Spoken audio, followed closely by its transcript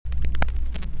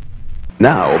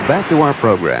Now, back to our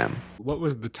program. What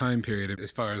was the time period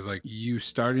as far as like you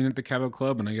starting at the Cattle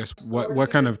Club, and I guess what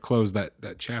kind of closed that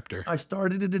chapter? I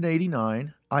started it in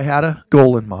 '89. I had a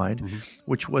goal in mind,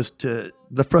 which was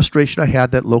the frustration I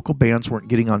had that local bands weren't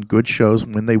getting on good shows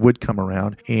when they would come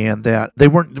around, and that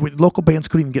local bands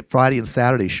couldn't even get Friday and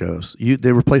Saturday shows.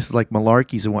 There were places like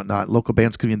Malarkey's and whatnot. Local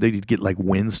bands they'd get like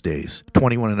Wednesdays,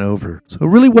 21 and over. So it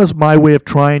really was my way of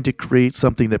trying to create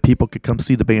something that people could come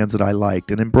see the bands that I liked.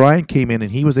 And then Brian came in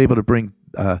and he was able to bring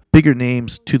bigger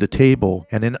names to the table,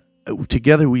 and then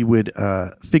together we would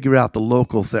figure out the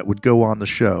locals that would go on the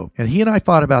show. And he and I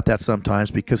fought about that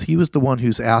sometimes because he was the one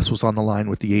whose ass was on the line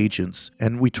with the agents.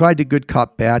 And we tried to good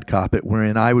cop, bad cop it,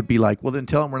 wherein I would be like, well, then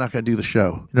tell him we're not going to do the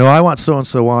show. I want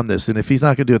so-and-so on this. And if he's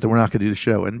not going to do it, then we're not going to do the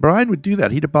show. And Brian would do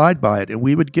that. He'd abide by it. And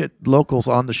we would get locals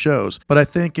on the shows. But I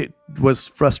think it was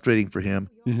frustrating for him.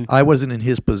 I wasn't in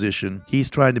his position. He's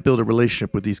trying to build a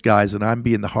relationship with these guys, and I'm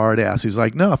being the hard ass who's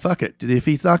like, no, fuck it. If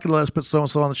he's not going to let us put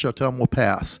so-and-so on the show, tell him we'll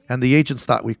pass. And the agents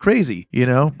thought we crazy,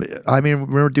 I mean, we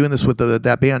remember doing this with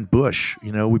that band Bush.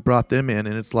 We brought them in,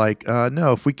 and it's like,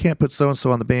 no, if we can't put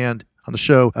so-and-so on the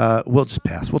show, we'll just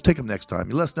pass. We'll take them next time.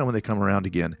 You let us know when they come around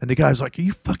again. And the guy was like, are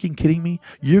you fucking kidding me?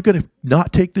 You're going to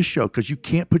not take this show because you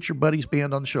can't put your buddy's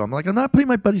band on the show. I'm like, I'm not putting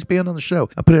my buddy's band on the show.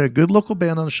 I'm putting a good local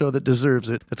band on the show that deserves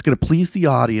it, that's going to please the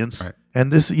audience. Right. And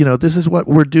this is what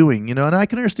we're doing, and I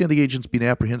can understand the agents being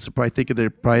apprehensive, probably thinking there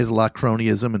probably is a lot of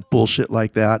cronyism and bullshit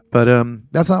like that. But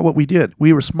that's not what we did.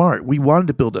 We were smart. We wanted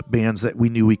to build up bands that we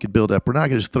knew we could build up. We're not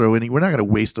going to just we're not going to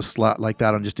waste a slot like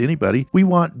that on just anybody. We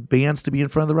want bands to be in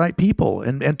front of the right people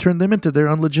and turn them into their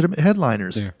unlegitimate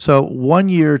headliners. Yeah. So 1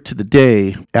 year to the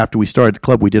day after we started the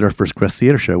club, we did our first Crest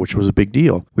Theater show, which was a big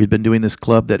deal. We'd been doing this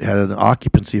club that had an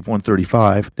occupancy of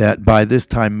 135, that by this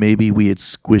time maybe we had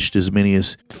squished as many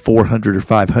as 400 or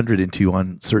 500 into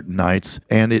on certain nights,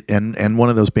 and one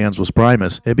of those bands was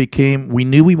Primus. It became, we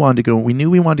knew we wanted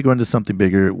to go into something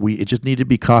bigger. It just needed to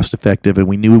be cost effective, and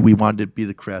we knew we wanted to be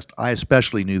the Crest. I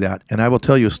especially knew that, and I will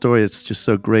tell you a story that's just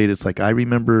so great. It's like, I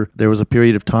remember there was a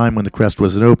period of time when the Crest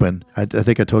wasn't open. I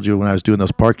think I told you when I was doing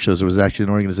those park shows, there was actually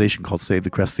an organization called Save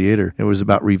the Crest Theater. It was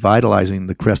about revitalizing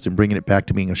the Crest and bringing it back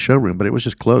to being a showroom, but it was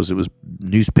just closed. It was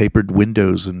newspapered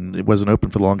windows, and it wasn't open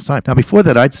for the longest time. Now, before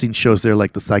that, I'd seen shows there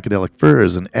like the Psychedelic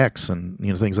Furs and X and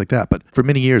things like that, but for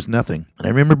many years, nothing. And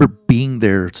I remember being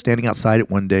there, standing outside it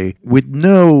one day with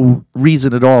no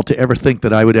reason at all to ever think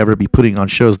that I would ever be putting on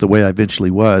shows the way I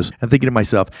eventually was, and thinking to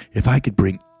myself, if I could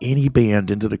bring any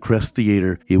band into the Crest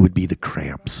Theater, it would be the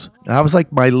Cramps. And I was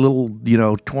like my little,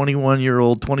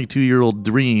 21-year-old, 22-year-old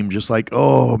dream, just like,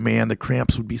 oh man, the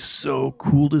Cramps would be so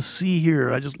cool to see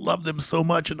here. I just love them so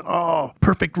much, and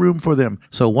perfect room for them.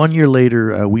 So 1 year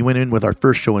later, we went in with our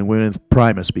first show, and we went in with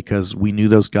Primus because we knew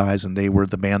those guys, and they were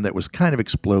the band that was kind of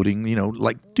exploding,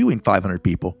 like doing 500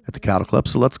 people at the Cattle Club.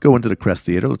 So let's go into the Crest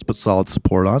Theater. Let's put solid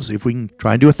support on, see if we can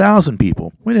try and do 1,000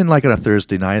 people. We didn't like it on a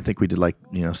Thursday night. I think we did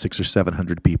 600 or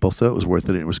 700 people, so it was worth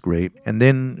it. It was great. And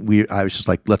then I was just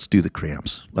like, let's do the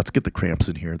Cramps. Let's get the Cramps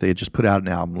in here. They had just put out an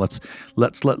album. Let's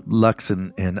let Lux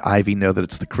and Ivy know that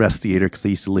it's the Crest Theater, because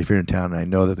they used to live here in town, and I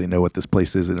know that they know what this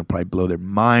place is, and it'll probably blow their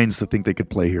minds to think they could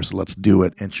play here, so let's do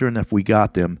it. And sure enough, we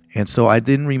got them. And so I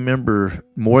didn't remember,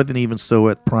 more than even so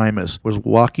at Primus, was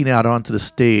walking out onto the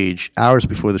stage hours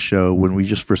before the show when we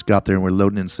just first got there and we're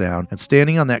loading in sound, and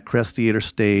standing on that Crest Theater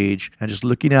stage and just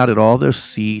looking out at all those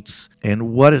seats, and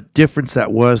what a difference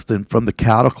that was than from the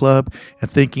Cattle Club, and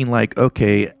thinking like,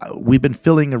 okay, we've been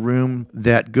filling a room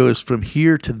that goes from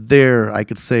here to there, I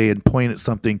could say, and point at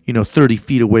something, 30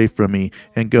 feet away from me,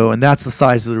 and go, and that's the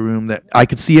size of the room that I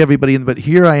could see everybody in, but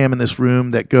here I am in this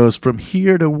room that goes from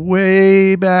here to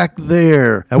way back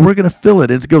there, and we're going to fill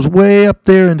it. It goes way up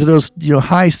there into those,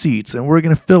 high seats, and we're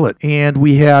going to fill it. And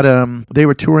we had, they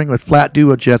were touring with Flat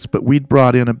Duo Jets, but we'd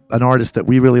brought in an artist that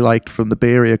we really liked from the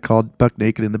Bay Area called Buck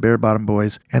Naked and the Bare Bottom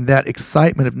Boys, and that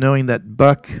excitement of knowing that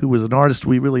Buck, who was an artist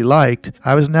we really liked,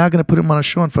 I was now going to put him on a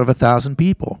show in front of 1,000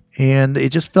 people. And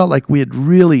it just felt like we had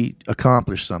really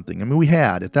accomplished something. I mean, we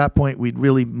had. At that point, we'd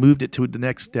really moved it to the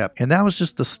next step. And that was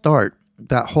just the start.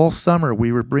 That whole summer,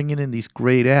 we were bringing in these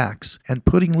great acts and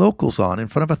putting locals on in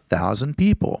front of 1,000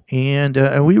 people. And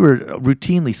we were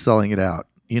routinely selling it out.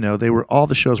 All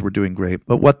the shows were doing great.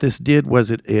 But what this did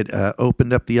was it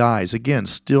opened up the eyes. Again,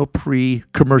 still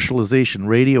pre-commercialization.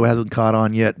 Radio hasn't caught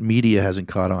on yet. Media hasn't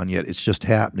caught on yet. It's just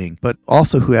happening. But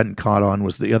also who hadn't caught on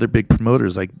was the other big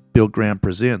promoters like Bill Graham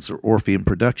Presents or Orpheum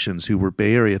Productions, who were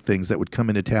Bay Area things that would come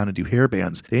into town and do hair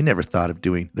bands. They never thought of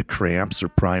doing the Cramps or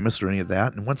Primus or any of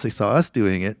that. And once they saw us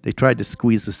doing it, they tried to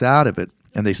squeeze us out of it.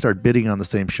 and they started bidding on the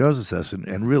same shows as us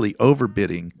and really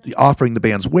overbidding, offering the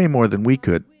bands way more than we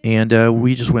could. And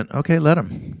we just went, okay, let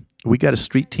them. We got a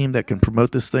street team that can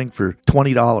promote this thing for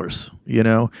 $20. You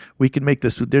know, we can make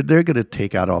this. They're going to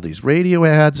take out all these radio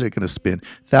ads. They're going to spend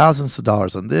thousands of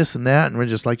dollars on this and that, and we're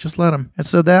just like, just let them. And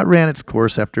so that ran its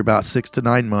course. After about 6 to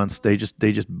 9 months, they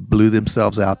just blew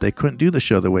themselves out. They couldn't do the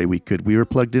show the way we could. We were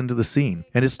plugged into the scene,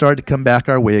 and it started to come back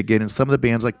our way again. And some of the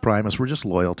bands like Primus were just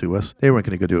loyal to us. They weren't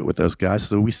going to go do it with those guys,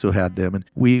 so we still had them. And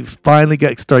we finally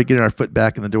started getting our foot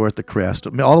back in the door at the Crest. I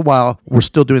mean, all the while, we're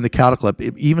still doing the Cattle Club,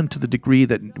 even to the degree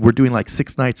that we're doing like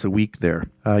 6 nights a week there.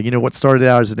 You know, what started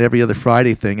out as an every other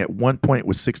Friday thing, at one point it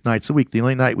was 6 nights a week. The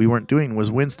only night we weren't doing was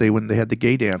Wednesday when they had the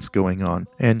gay dance going on.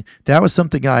 And that was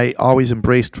something I always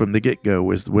embraced from the get-go,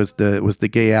 was the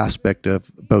gay aspect of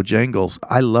Bojangles.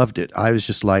 I loved it. I was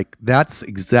just like, that's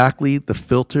exactly the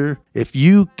filter. If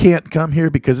you can't come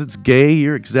here because it's gay,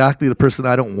 you're exactly the person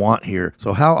I don't want here.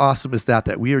 So how awesome is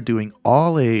that we are doing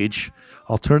all age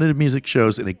alternative music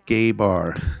shows in a gay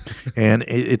bar? And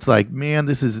it's like, man,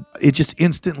 it just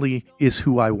instantly is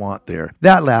who I want there.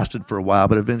 That lasted for a while,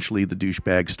 but eventually the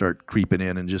douchebags start creeping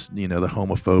in and just, you know, the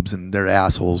homophobes, and they're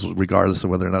assholes regardless of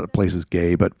whether or not the place is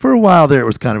gay. But for a while there, it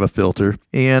was kind of a filter.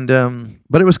 And,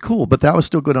 but it was cool. But that was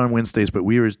still good on Wednesdays, but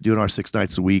we were doing our 6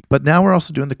 nights a week. But now we're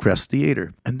also doing the Crest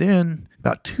Theater. And then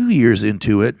about 2 years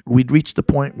into it, we'd reached the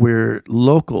point where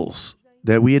locals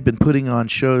that we had been putting on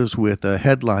shows with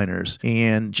headliners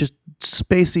and just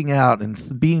spacing out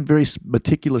and being very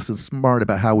meticulous and smart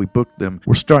about how we booked them,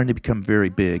 were starting to become very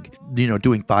big, you know,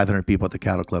 doing 500 people at the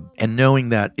Cattle Club. And knowing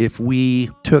that if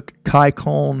we took Kai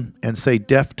Cone and, say,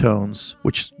 Deftones,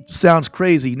 which sounds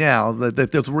crazy now,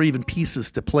 that those were even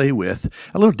pieces to play with,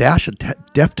 a little dash of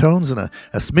Deftones and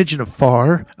a smidgen of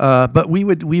Far, but we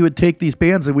would take these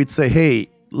bands and we'd say, hey,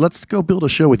 let's go build a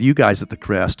show with you guys at the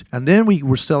Crest. And then we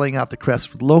were selling out the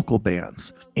Crest with local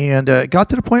bands. And it got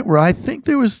to the point where I think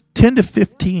there was 10 to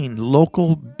 15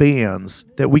 local bands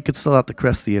that we could sell out the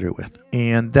Crest Theater with.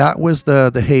 And that was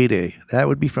the heyday. That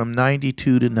would be from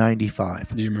 92 to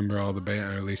 95. Do you remember all the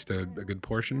band, or at least a good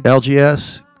portion?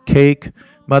 LGS, Cake,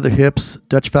 Mother Hips,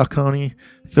 Dutch Falcone,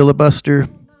 Filibuster,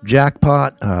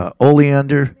 Jackpot,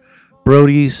 Oleander,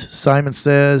 Brody's, Simon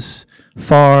Says,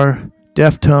 Far,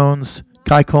 Deftones,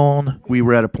 Kai Cone. We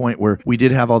were at a point where we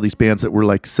did have all these bands that were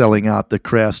like selling out the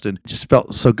Crest, and just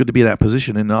felt so good to be in that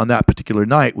position. And on that particular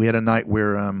night, we had a night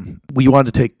where we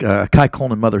wanted to take Kai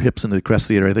Cone and Mother Hips into the Crest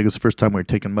Theater. I think it was the first time we were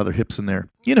taking Mother Hips in there.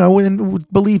 You know, and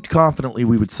believed confidently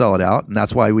we would sell it out, and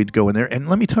that's why we'd go in there. And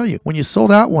let me tell you, when you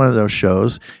sold out one of those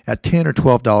shows at $10 or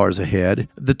 $12 a head,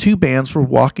 the two bands were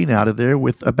walking out of there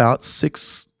with about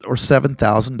 $6,000 or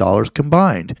 $7,000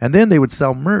 combined. And then they would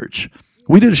sell merch.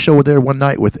 We did a show there one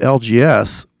night with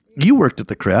LGS. You worked at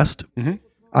the Crest. Mm-hmm.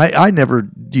 I never,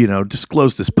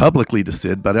 disclosed this publicly to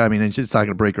Sid, but I mean, it's not going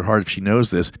to break her heart if she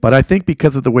knows this. But I think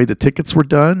because of the way the tickets were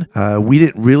done, we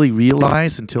didn't really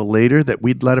realize until later that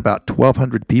we'd let about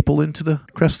 1,200 people into the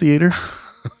Crest Theater.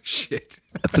 Oh, shit.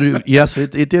 Yes,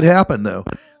 it did happen, though.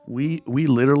 We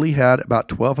literally had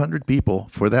about 1,200 people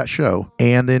for that show.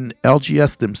 And then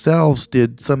LGS themselves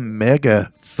did some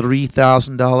mega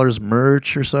 $3,000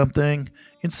 merch or something.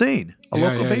 Insane. A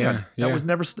local band that was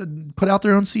never put out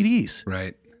their own CDs.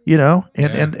 Right.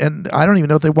 And I don't even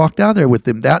know if they walked out there with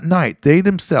them that night. They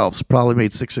themselves probably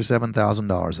made $6,000 or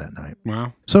 $7,000 that night.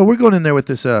 Wow. So we're going in there with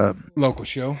this local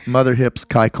show. Mother Hips,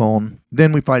 Kai Cone.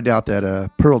 Then we find out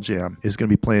that Pearl Jam is going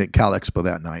to be playing at Cal Expo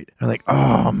that night. I'm like,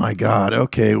 oh my God.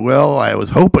 Okay, well, I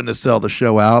was hoping to sell the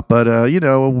show out, but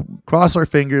cross our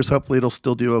fingers. Hopefully it'll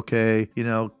still do okay.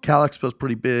 Cal Expo's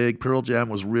pretty big. Pearl Jam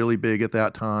was really big at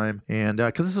that time, and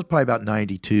because this is probably about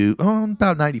 92,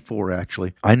 about 94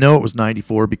 actually. I know it was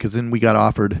 94 because then we got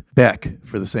offered Beck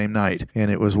for the same night, and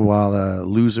it was while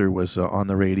Loser was on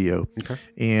the radio. Okay.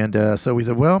 And so we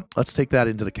said, well, let's take that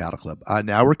into the Cattle Club.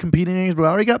 Now we're competing. We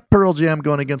already got Pearl Jam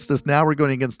going against us. Now we're going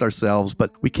against ourselves,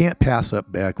 but we can't pass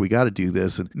up Beck. We got to do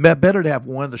this. And better to have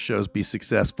one of the shows be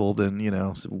successful than,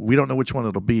 so we don't know which one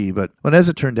it'll be. But as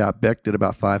it turned out, Beck did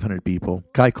about 500 people.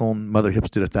 Kai Cone, Mother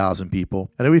Hips did 1,000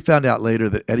 people. And then we found out later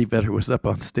that Eddie Vedder was up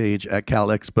on stage at Cal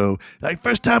Expo. Like,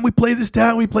 first time we played this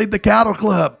town, we played the Cattle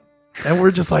Club. And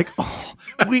we're just like, oh,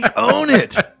 we own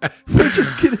it. We're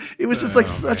just kidding. It was just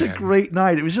such a great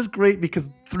night. It was just great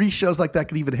because 3 shows like that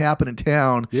could even happen in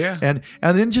town. Yeah. And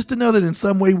then just to know that in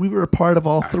some way we were a part of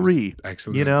all 3.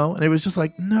 Excellent. And it was just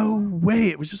like, no way.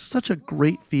 It was just such a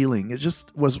great feeling. It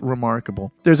just was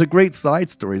remarkable. There's a great side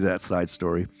story to that side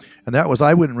story. And that was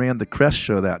I went and ran the Crest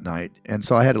show that night. And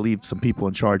so I had to leave some people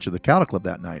in charge of the Cattle Club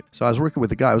that night. So I was working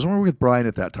with a guy. I was working with Brian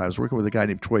at that time. I was working with a guy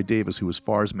named Troy Davis, who was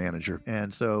Far's manager.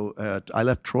 And so I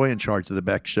left Troy in charge of the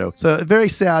Beck show. So a very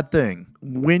sad thing.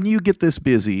 When you get this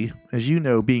busy, as you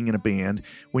know, being in a band,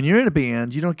 when you're in a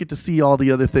band, you don't get to see all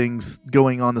the other things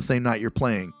going on the same night you're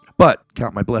playing. But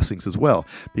count my blessings as well,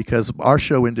 because our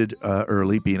show ended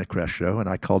early, being a Crest show, and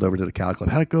I called over to the Cattle Club.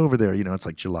 How'd it go over there? It's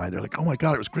like July. They're like, oh my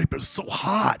God, it was great, but it was so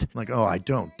hot. I'm like, oh, I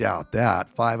don't doubt that.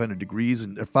 500 degrees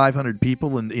and 500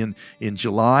 people in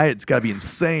July. It's got to be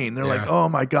insane. They're like, oh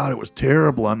my God, it was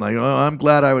terrible. I'm like, oh, I'm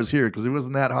glad I was here because it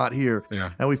wasn't that hot here.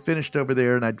 Yeah. And we finished over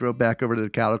there, and I drove back over to the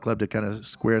Cattle Club to kind of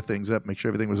square things up, make sure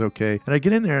everything was okay. And I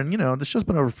get in there, and the show's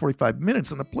been over 45 minutes,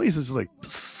 and the place is like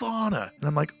sauna. And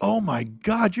I'm like, oh my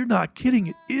God, you're not kidding.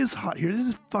 It is hot here. This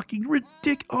is fucking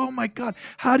ridiculous. Oh my God.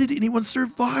 How did anyone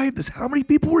survive this? How many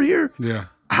people were here? Yeah.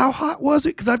 How hot was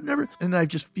it? Because I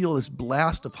just feel this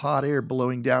blast of hot air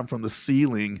blowing down from the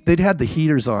ceiling. They'd had the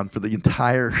heaters on for the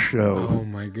entire show. Oh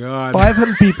my God.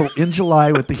 500 people in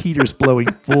July with the heaters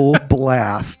blowing full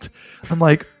blast. I'm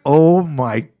like, oh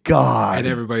my God. And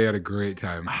everybody had a great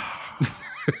time.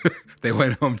 They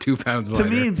went home 2 pounds lighter.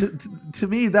 To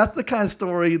me, that's the kind of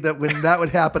story that when that would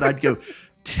happen, I'd go,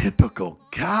 typical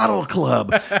Cattle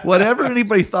Club. Whatever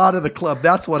anybody thought of the club,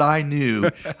 that's what I knew.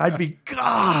 I'd be,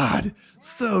 God,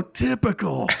 so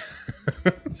typical.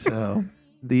 So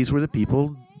these were the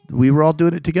people. We were all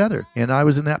doing it together, and I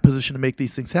was in that position to make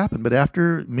these things happen. But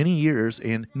after many years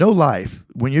and no life,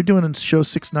 when you're doing a show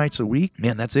 6 nights a week,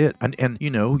 man, that's it. And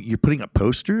you're putting up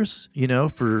posters,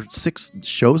 for 6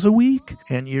 shows a week,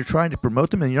 and you're trying to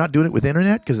promote them, and you're not doing it with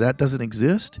internet because that doesn't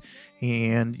exist.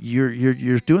 And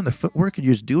you're doing the footwork, and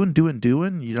you're just doing.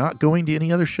 You're not going to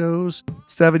any other shows.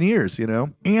 7 years,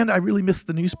 And I really missed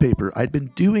the newspaper. I'd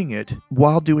been doing it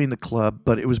while doing the club,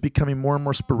 but it was becoming more and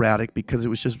more sporadic because it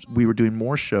was just we were doing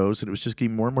more shows, and it was just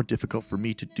getting more and more difficult for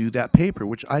me to do that paper,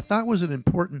 which I thought was an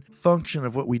important function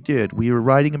of what we did. We were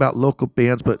writing about local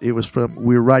bands, but we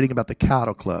were writing about the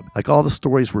Cattle Club. Like all the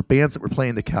stories were bands that were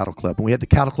playing the Cattle Club, and we had the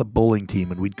Cattle Club bowling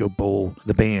team, and we'd go bowl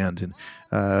the band, and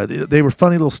they were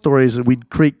funny little stories, and we'd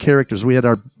create characters. We had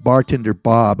our bartender,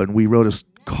 Bob, and we wrote a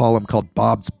column called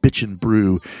Bob's Bitchin'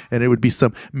 Brew, and it would be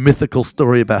some mythical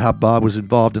story about how Bob was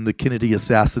involved in the Kennedy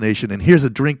assassination, and here's a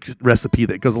drink recipe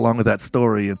that goes along with that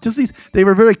story. And just they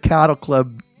were very Cattle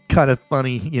Club kind of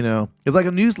funny, It's like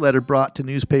a newsletter brought to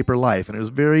newspaper life, and it was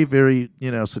very, very,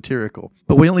 satirical.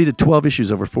 But we only did 12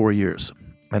 issues over 4 years.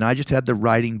 And I just had the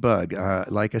writing bug.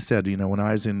 Like I said, when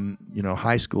I was in,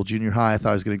 high school, junior high, I thought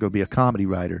I was going to go be a comedy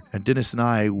writer. And Dennis and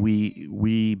I,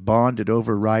 we bonded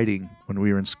over writing when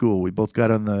we were in school. We both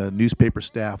got on the newspaper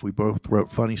staff. We both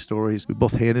wrote funny stories. We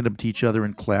both handed them to each other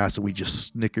in class, and we just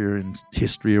snicker in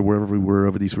history or wherever we were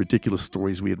over these ridiculous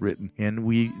stories we had written. And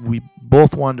we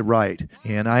both wanted to write.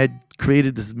 And I had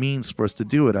created this means for us to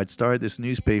do it. I'd started this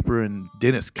newspaper, and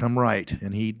Dennis, come write.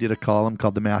 And he did a column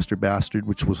called The Master Bastard,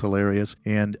 which was hilarious,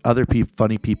 and other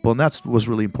funny people. And that was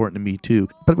really important to me too.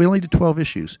 But we only did 12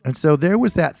 issues. And so there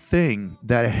was that thing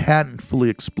that I hadn't fully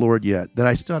explored yet, that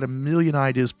I still had a million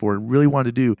ideas for and really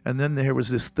wanted to do. And then there was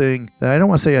this thing that I don't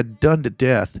want to say I'd done to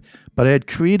death, but I had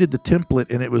created the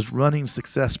template, and it was running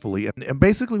successfully. And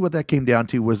basically what that came down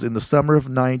to was in the summer of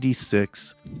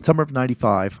 96, summer of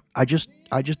 95, I just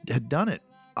had done it.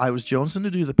 I was jonesing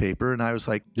to do the paper, and I was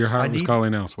like, your heart was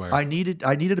calling elsewhere. I needed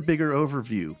a bigger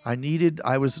overview.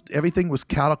 Everything was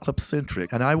Cattle Club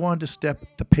centric, and I wanted to step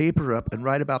the paper up and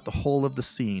write about the whole of the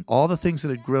scene, all the things that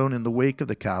had grown in the wake of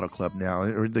the Cattle Club. Now,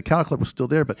 or the Cattle Club was still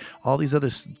there, but all these other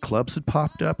clubs had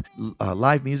popped up.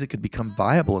 Live music had become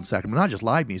viable in Sacramento, not just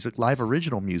live music, live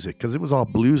original music, because it was all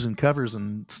blues and covers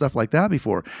and stuff like that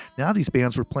before. Now these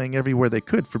bands were playing everywhere they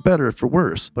could, for better or for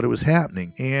worse, but it was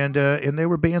happening, and there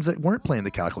were bands that weren't playing the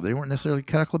Cattle Club. They weren't necessarily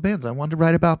Cattle Club bands. I wanted to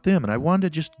write about them, and I wanted to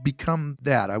just become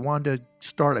that. I wanted to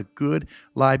start a good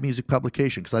live music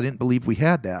publication because I didn't believe we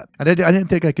had that. And I didn't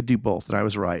think I could do both, and I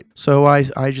was right. So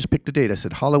I just picked a date. I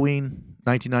said Halloween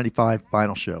 1995,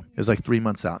 final show. It was like 3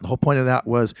 months out. And the whole point of that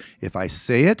was if I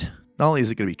say it, not only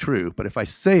is it going to be true, but if I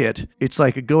say it, it's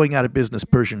like a going out of business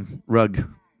Persian rug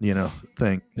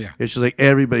thing. Yeah. It's just like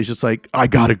everybody's just like, I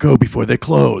gotta go before they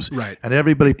close. Right. And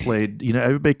everybody played,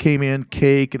 everybody came in,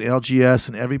 Cake and LGS,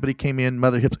 and everybody came in,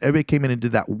 Mother Hips, everybody came in and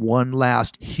did that one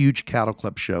last huge Cattle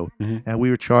Club show. Mm-hmm. And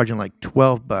we were charging like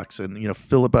 $12 and,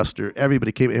 filibuster.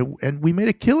 Everybody came in, and we made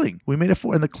a killing. We made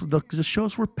and the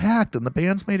shows were packed, and the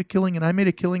bands made a killing, and I made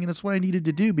a killing, and it's what I needed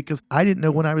to do because I didn't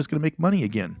know when I was going to make money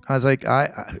again. I was like,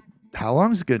 how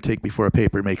long is it going to take before a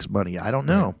paper makes money? I don't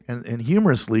know. And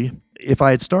humorously, if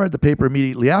I had started the paper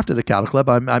immediately after the Cattle Club,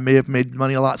 I may have made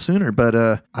money a lot sooner. But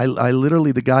I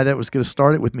literally, the guy that was going to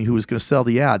start it with me, who was going to sell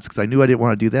the ads, because I knew I didn't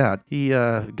want to do that, he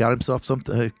got himself some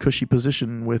cushy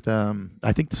position with,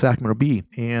 I think, the Sacramento Bee.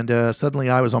 And suddenly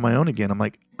I was on my own again. I'm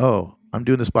like, oh, I'm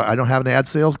doing this, but I don't have an ad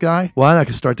sales guy. Well, I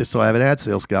can start this so I have an ad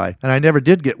sales guy. And I never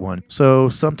did get one. So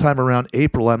sometime around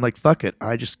April, I'm like, fuck it.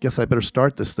 I just guess I better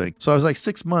start this thing. So I was like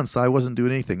 6 months, I wasn't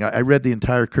doing anything. I read the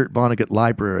entire Kurt Vonnegut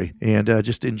library and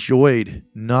just enjoyed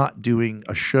not doing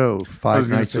a show 5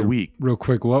 nights a week. Real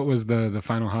quick, what was the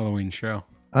final Halloween show?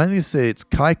 I'm going to say it's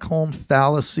Kaikon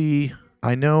Fallacy.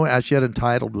 I know As Yet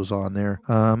Entitled was on there.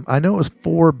 I know it was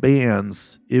 4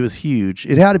 bands. It was huge.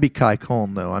 It had to be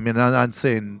Kaikon, though. I mean, I'm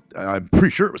saying, I'm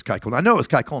pretty sure it was Kaikon. I know it was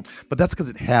Kaikon, but that's because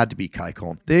it had to be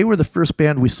Kaikon. They were the first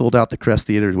band we sold out the Crest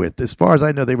Theater with. As far as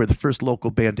I know, they were the first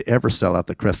local band to ever sell out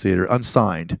the Crest Theater,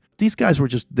 unsigned. These guys were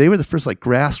they were the first, like,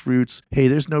 grassroots, hey,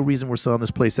 there's no reason we're selling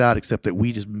this place out except that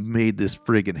we just made this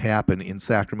friggin' happen in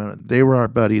Sacramento. They were our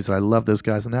buddies. I love those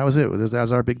guys, and that was it. That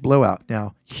was our big blowout.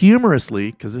 Now,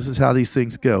 humorously, because this is how these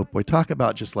things go, boy, talk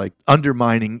about just, like,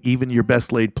 undermining even your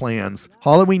best laid plans.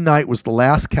 Halloween night was the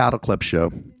last Cattle Club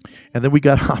show, and then we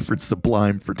got offered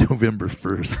Sublime for November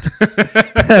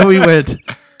 1st. And we went,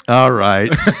 all right.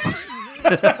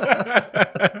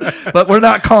 But we're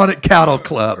not calling it Cattle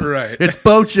Club. Right. It's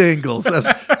Bojangles.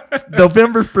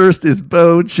 November 1st is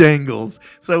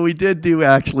Bojangles. So we did do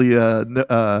actually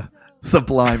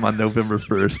Sublime on November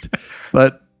 1st.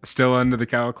 But still under the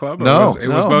Cattle Club? No, it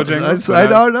was Bojangles? I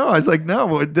don't know. I was like,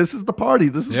 no, this is the party.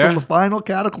 This is the final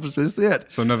Cattle Club. This is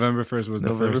it. So November 1st was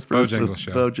the first Bojangles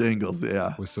show. Bojangles,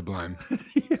 yeah. With Sublime.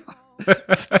 Yeah.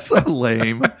 It's so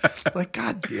lame. It's like,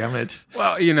 God damn it.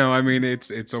 Well, I mean,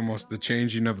 it's almost the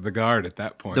changing of the guard at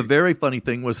that point. The very funny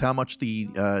thing was how much the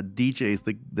DJs,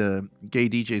 the gay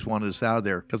DJs, wanted us out of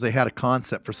there because they had a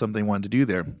concept for something they wanted to do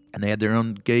there. And they had their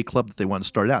own gay club that they wanted to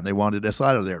start out, and they wanted us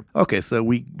out of there. Okay, so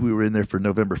we were in there for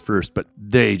November 1st, but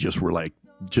they just were like,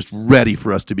 just ready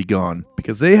for us to be gone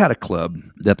because they had a club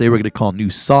that they were going to call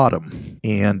New Sodom.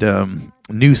 And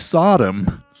New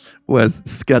Sodom was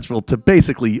scheduled to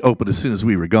basically open as soon as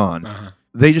we were gone. Uh-huh.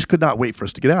 They just could not wait for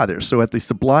us to get out of there. So at the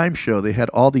Sublime show, they had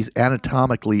all these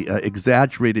anatomically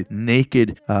exaggerated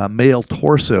naked male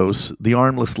torsos, the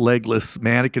armless, legless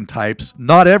mannequin types,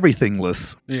 not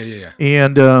everythingless. Yeah.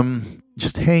 And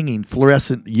just hanging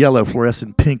fluorescent yellow,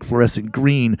 fluorescent pink, fluorescent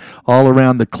green all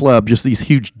around the club. Just these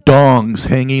huge dongs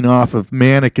hanging off of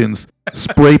mannequins,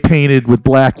 spray painted with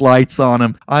black lights on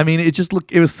them. I mean,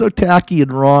 it was so tacky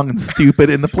and wrong and stupid.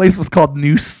 And the place was called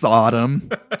New Sodom.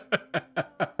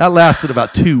 That lasted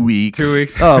about 2 weeks. 2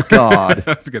 weeks. Oh, God.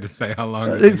 I was going to say how long.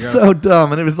 It's so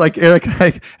dumb. And it was like, Eric,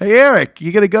 hey, Eric,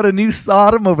 you going to go to New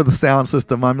Sodom over the sound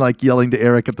system? I'm like yelling to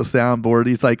Eric at the soundboard.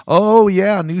 He's like, oh,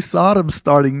 yeah, New Sodom's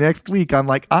starting next week. I'm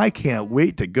like, I can't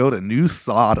wait to go to New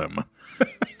Sodom.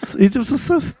 It was just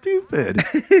so stupid.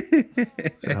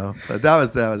 So but that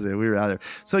was it. We were out there.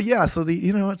 So yeah. So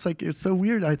it's so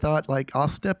weird. I thought like I'll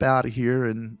step out of here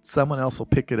and someone else will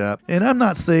pick it up. And I'm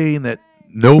not saying that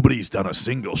nobody's done a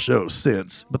single show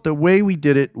since, but the way we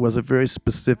did it was a very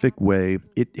specific way.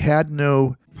 It had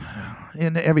no.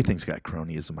 And everything's got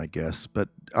cronyism, I guess, but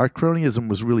our cronyism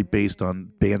was really based on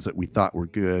bands that we thought were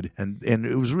good, and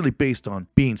it was really based on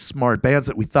being smart, bands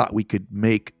that we thought we could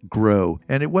make grow.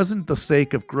 And it wasn't the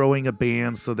sake of growing a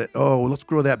band so that, let's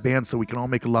grow that band so we can all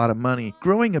make a lot of money.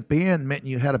 Growing a band meant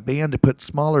you had a band to put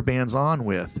smaller bands on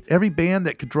with. Every band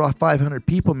that could draw 500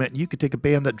 people meant you could take a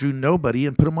band that drew nobody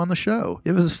and put them on the show.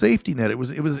 It was a safety net. It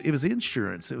was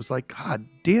insurance. It was like, God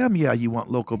damn, yeah, you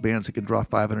want local bands that can draw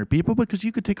 500 people because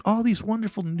you could take all these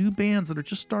wonderful new bands that are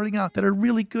just starting out that are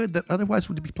really good that otherwise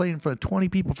would be playing in front of 20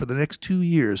 people for the next 2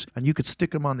 years, and you could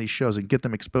stick them on these shows and get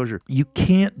them exposure. You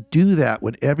can't do that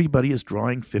when everybody is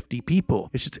drawing 50 people.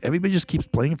 It's just everybody just keeps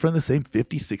playing in front of the same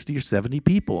 50, 60, or 70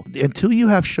 people. Until you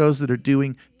have shows that are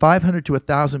doing 500 to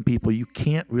 1,000 people, you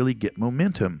can't really get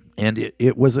momentum. And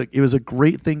it was a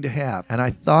great thing to have. And I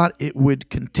thought it would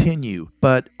continue.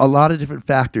 But a lot of different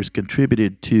factors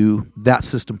contributed to that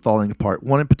system falling apart.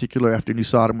 One in particular, after New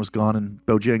Sodom was gone and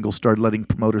Bojangles started letting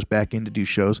promoters back in to do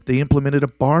shows, they implemented a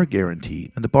bar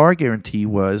guarantee. And the bar guarantee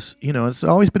was, it's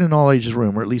always been an all ages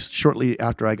room, or at least shortly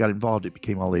after I got involved, it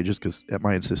became all ages because at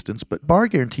my insistence. But bar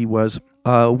guarantee was,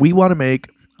 we want to make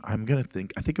I'm going to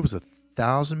think, I think it was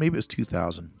 1,000, maybe it was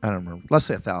 2,000. I don't remember. Let's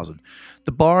say 1,000.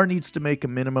 The bar needs to make a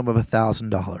minimum of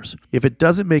 $1,000. If it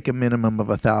doesn't make a minimum of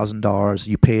 $1,000,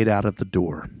 you pay it out of the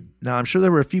door. Now, I'm sure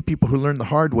there were a few people who learned the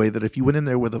hard way that if you went in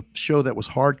there with a show that was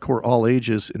hardcore all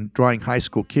ages and drawing high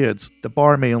school kids, the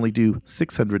bar may only do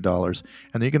 $600, and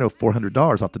then you're going to owe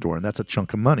 $400 off the door, and that's a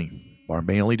chunk of money. Bar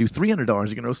may only do $300, you're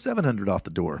going to owe $700 off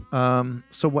the door.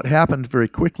 So what happened very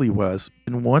quickly was,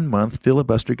 in 1 month,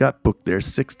 Filibuster got booked there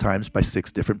 6 times by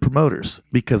 6 different promoters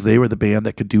because they were the band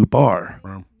that could do bar.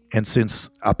 Wow. And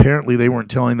since apparently they weren't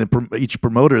telling each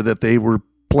promoter that they were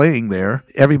playing there,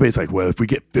 everybody's like, well, if we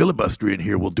get Filibuster in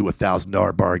here, we'll do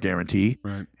 $1,000 bar guarantee.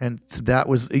 Right. And that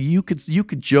was, you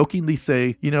could jokingly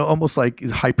say, almost like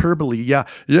hyperbole, yeah,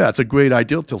 it's a great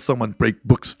idea until someone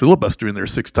books Filibuster in there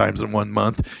 6 times in 1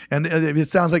 month. And it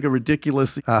sounds like a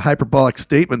ridiculous hyperbolic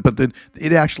statement, but then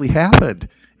it actually happened.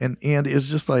 And it's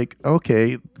just like,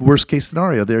 okay, worst case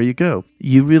scenario, there you go.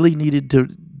 You really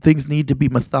things need to be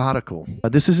methodical.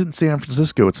 This isn't San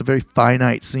Francisco. It's a very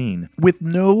finite scene. With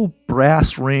no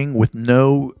brass ring, with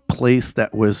no place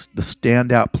that was the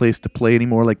standout place to play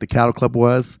anymore like the Cattle Club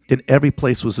was, then every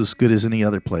place was as good as any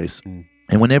other place.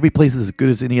 And when every place is as good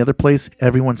as any other place,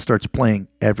 everyone starts playing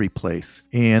every place.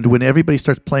 And when everybody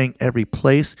starts playing every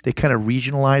place, they kind of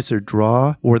regionalize their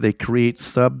draw, or they create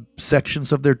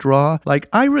subsections of their draw. Like,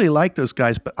 I really like those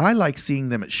guys, but I like seeing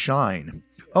them at Shine.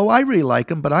 Oh, I really like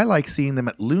them, but I like seeing them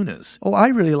at Luna's. Oh, I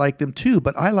really like them too,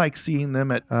 but I like seeing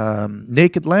them at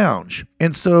Naked Lounge.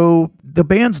 And so the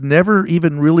bands never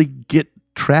even really get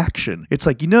traction. It's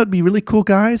like, it'd be really cool,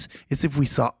 guys, is if we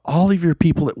saw all of your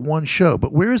people at one show.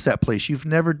 But where is that place? You've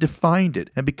never defined it.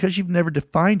 And because you've never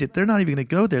defined it, they're not even going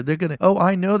to go there. They're going to,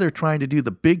 I know they're trying to do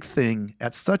the big thing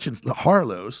at such and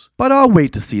Harlow's, but I'll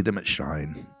wait to see them at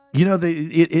Shine.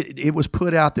 It was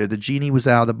put out there. The genie was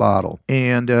out of the bottle,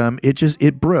 and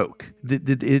it broke.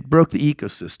 It broke the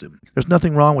ecosystem. There's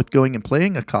nothing wrong with going and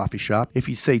playing a coffee shop if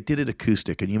you say did it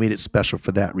acoustic and you made it special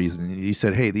for that reason. And you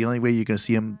said, hey, the only way you're going to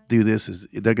see them do this is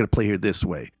they're going to play here this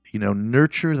way.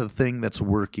 Nurture the thing that's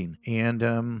working, and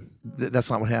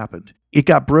that's not what happened. It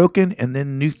got broken, and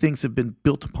then new things have been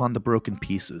built upon the broken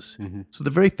pieces. Mm-hmm. So the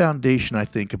very foundation, I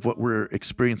think, of what we're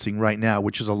experiencing right now,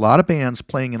 which is a lot of bands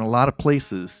playing in a lot of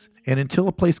places, and until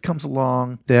a place comes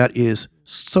along that is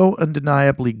so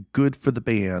undeniably good for the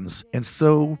bands and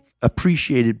so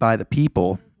appreciated by the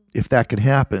people, if that can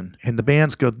happen, and the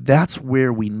bands go, that's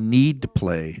where we need to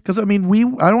play. Because, I don't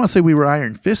want to say we were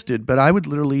iron-fisted, but I would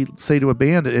literally say to a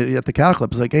band at the Cattle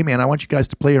Club, it's like, hey, man, I want you guys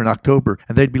to play here in October.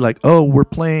 And they'd be like, oh, we're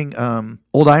playing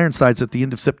Old Ironsides at the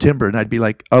end of September. And I'd be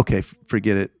like, okay,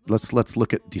 forget it. Let's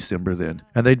look at December then.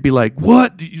 And they'd be like,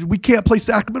 what? We can't play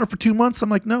Sacramento for 2 months? I'm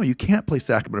like, no, you can't play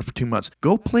Sacramento for 2 months.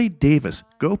 Go play Davis.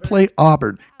 Go play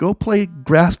Auburn. Go play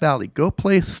Grass Valley. Go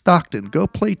play Stockton. Go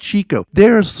play Chico.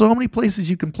 There are so many places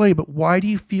you can play, but why do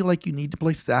you feel like you need to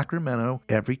play Sacramento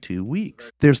every 2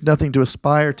 weeks? There's nothing to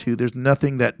aspire to. There's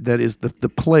nothing that is the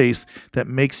place that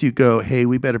makes you go, hey,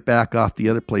 we better back off the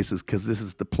other places because this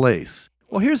is the place.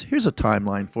 Well, here's a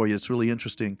timeline for you. It's really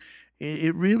interesting.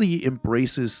 It really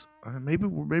embraces, maybe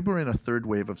we're in a third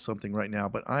wave of something right now,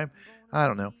 but I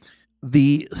don't know.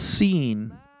 The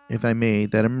scene, if I may,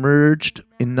 that emerged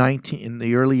in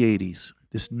the early 80s,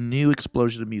 this new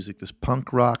explosion of music, this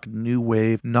punk rock, new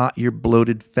wave, not your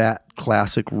bloated, fat,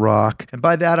 classic rock. And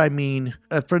by that, I mean,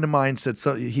 a friend of mine said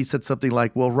something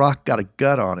like, well, rock got a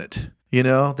gut on it.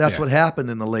 That's what happened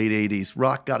in the late 80s.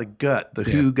 Rock got a gut. The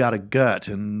Who got a gut.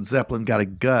 And Zeppelin got a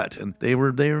gut. And they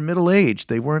were middle-aged.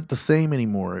 They weren't the same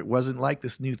anymore. It wasn't like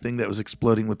this new thing that was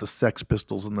exploding with the Sex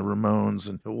Pistols and the Ramones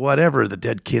and whatever, the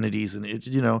Dead Kennedys. And,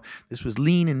 this was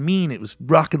lean and mean. It was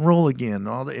rock and roll again.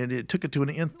 And it took it to an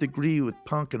nth degree with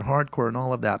punk and hardcore and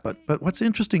all of that. But what's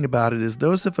interesting about it is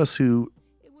those of us who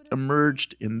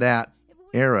emerged in that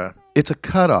era, it's a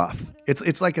cutoff.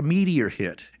 It's like a meteor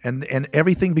hit, and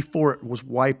everything before it was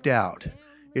wiped out.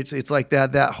 It's like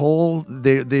that whole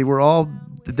they were all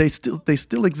they still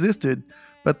existed,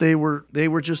 but they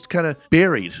were just kind of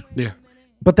buried. Yeah.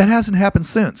 But that hasn't happened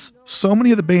since. So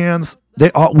many of the bands,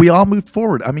 we all moved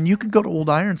forward. You can go to Old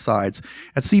Ironsides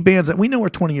and see bands that we know are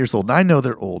 20 years old. And I know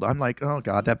they're old. I'm like, oh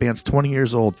God, that band's 20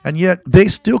 years old. And yet they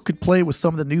still could play with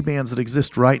some of the new bands that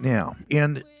exist right now.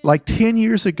 And like 10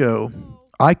 years ago,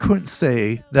 I couldn't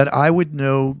say that I would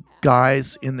know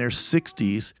guys in their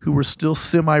 60s who were still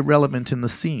semi-relevant in the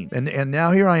scene. And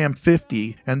now here I am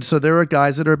 50, and so there are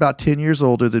guys that are about 10 years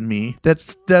older than me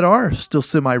that are still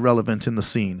semi-relevant in the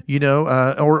scene,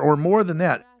 or more than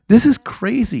that. This is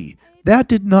crazy. That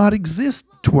did not exist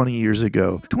 20 years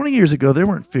ago. 20 years ago, there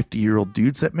weren't 50-year-old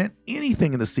dudes that meant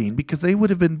anything in the scene because they would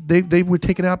have been, they were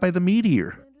taken out by the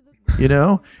meteor. you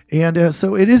know? And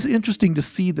so it is interesting to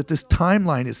see that this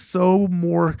timeline is so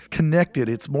more connected.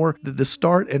 It's more, the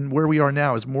start and where we are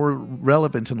now is more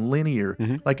relevant and linear.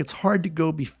 Like it's hard to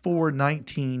go before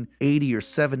 1980 or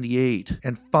 78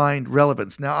 and find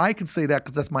relevance. Now, I can say that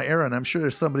because that's my era, and I'm sure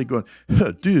there's somebody going,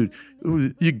 dude,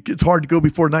 it's hard to go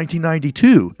before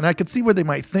 1992. And I can see where they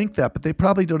might think that, but they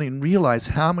probably don't even realize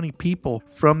how many people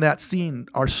from that scene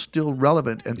are still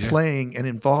relevant and playing and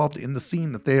involved in the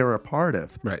scene that they are a part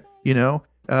of. Right. You know,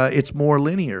 it's more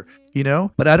linear, you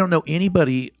know, but I don't know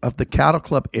anybody of the Cattle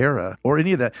Club era or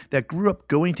any of that grew up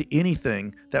going to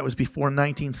anything that was before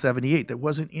 1978. There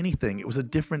wasn't anything. It was a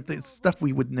different stuff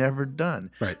we would never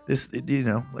done. Right. You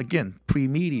know, again,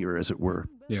 pre-meteor, as it were.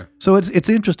 Yeah. So it's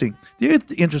interesting. The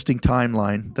interesting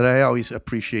timeline that I always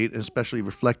appreciate, and especially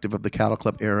reflective of the Cattle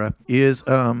Club era, is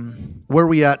where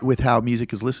we at with how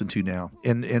music is listened to now,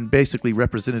 and basically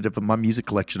representative of my music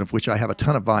collection, of which I have a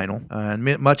ton of vinyl,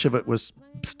 and much of it was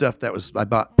stuff that I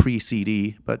bought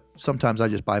pre-CD, but sometimes I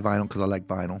just buy vinyl because I like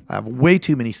vinyl. I have way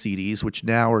too many CDs, which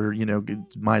now are, you know,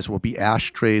 might as well be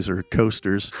ashtrays or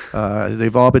coasters.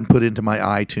 They've all been put into my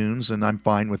iTunes, and I'm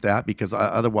fine with that because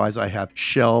otherwise I have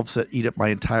shelves that eat up my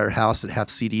entire house that have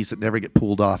CDs that never get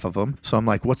pulled off of them. So I'm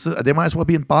like, they might as well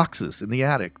be in boxes in the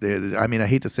attic. I mean, I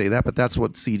hate to say that, but that's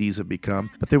what CDs have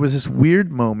become. But there was this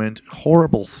weird moment,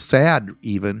 horrible, sad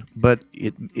even, but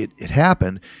it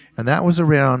happened. And that was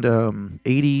around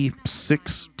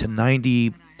 86 to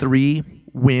 93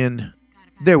 when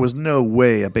there was no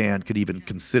way a band could even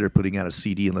consider putting out a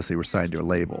CD unless they were signed to a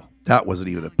label. That wasn't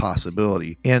even a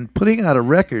possibility. And putting out a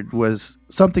record was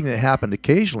something that happened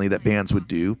occasionally that bands would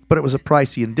do, but it was a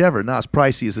pricey endeavor. Not as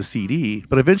pricey as a CD,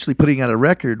 but eventually putting out a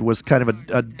record was kind of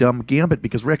a dumb gambit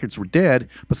because records were dead,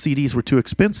 but CDs were too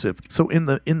expensive. So in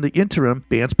the interim,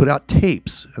 bands put out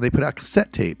tapes, and they put out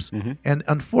cassette tapes. And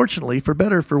unfortunately, for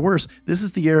better or for worse, this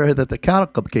is the era that the Cattle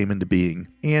Club came into being.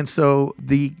 And so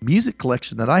the music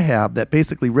collection that I have that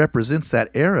basically represents that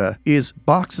era is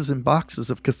boxes and boxes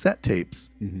of cassette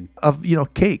tapes. Of, you know,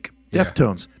 Cake,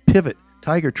 Deftones, Pivot,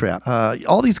 Tiger Trap,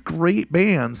 all these great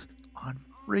bands on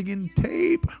friggin'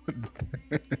 tape.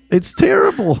 It's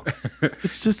terrible.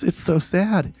 It's so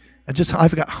sad. And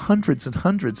I've got hundreds and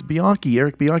hundreds.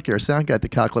 Eric Bianchi, our sound guy at the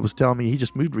Cattle Club, was telling me he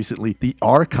just moved recently. The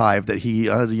archive that he,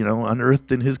 unearthed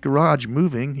in his garage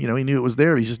moving, he knew it was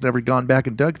there. He's just never gone back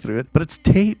and dug through it. But it's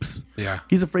tapes. Yeah.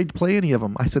 He's afraid to play any of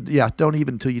them. I said, yeah, don't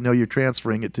even until you're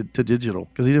transferring it to digital.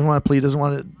 Because he doesn't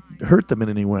want to hurt them in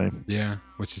any way. Yeah,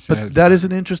 which is sad. But that is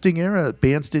an interesting era.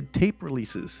 Bands did tape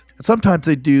releases. And sometimes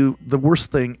they do the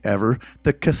worst thing ever,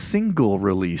 the single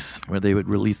release, where they would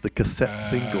release the cassette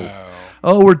single.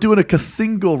 Oh, we're doing a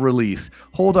single release.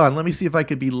 Hold on, let me see if I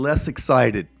could be less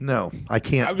excited. No, I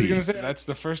can't be. I was going to say, that's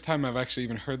the first time I've actually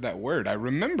even heard that word. I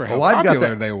remember how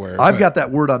popular they were. I've got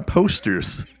that word on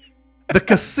posters.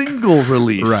 The single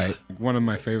release. Right. One of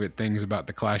my favorite things about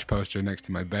the Clash poster next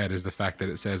to my bed is the fact that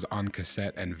it says on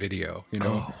cassette and video.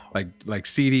 Like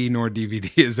CD nor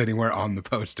DVD is anywhere on the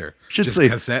poster. Just say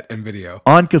cassette and video.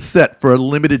 On cassette for a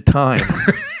limited time.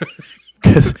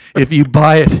 Because if you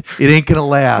buy it, it ain't going to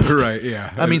last. Right,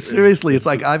 yeah. I mean, seriously, it's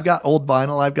like I've got old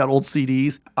vinyl, I've got old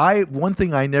CDs. One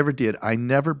thing I never did, I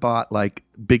never bought like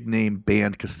big name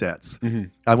band cassettes.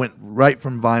 I went right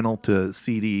from vinyl to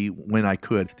CD when I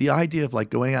could. The idea of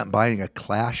like going out and buying a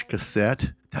Clash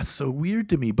cassette, that's so weird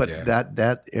to me. But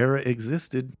that era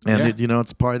existed, and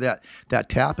it's part of that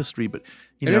tapestry. But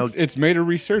it's made a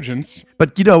resurgence.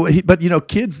 But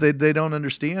kids they don't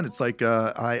understand. It's like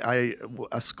a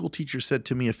school teacher said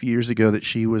to me a few years ago that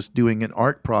she was doing an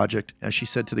art project, and she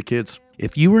said to the kids,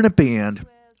 if you were in a band,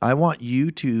 I want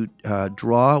you to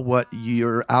draw what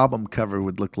your album cover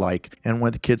would look like. And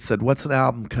when the kids said, what's an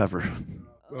album cover?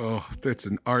 Oh, that's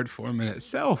an art form in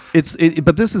itself.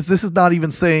 But this is not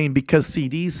even saying because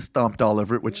CDs stomped all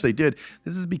over it, which they did.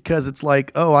 This is because it's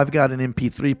like, oh, I've got an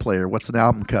MP3 player. What's an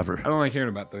album cover? I don't like hearing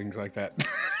about things like that.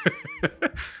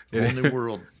 Whole new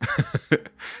world.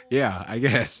 Yeah, I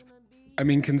guess. I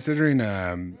mean, considering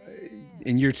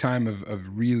in your time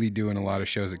of really doing a lot of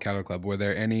shows at Cattle Club, were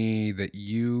there any that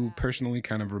you personally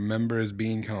kind of remember as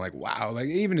being kind of like, wow, like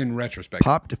even in retrospect?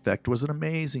 Pop Defect was an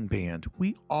amazing band.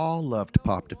 We all loved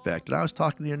Pop Defect. And I was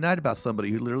talking the other night about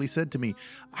somebody who literally said to me,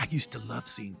 I used to love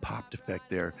seeing Pop Defect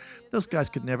there. Those guys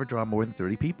could never draw more than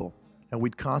 30 people. And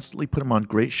we'd constantly put them on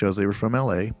great shows. They were from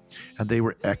LA, and they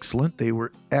were excellent.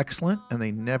 And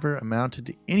they never amounted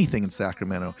to anything in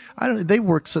Sacramento. They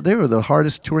were the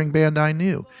hardest touring band I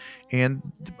knew, and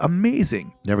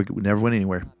amazing. Never went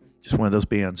anywhere. Just one of those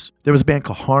bands. There was a band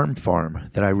called Harm Farm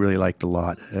that I really liked a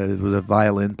lot. It was a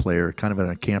violin player, kind of in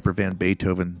a Camper Van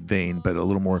Beethoven vein, but a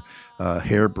little more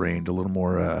harebrained, a little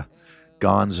more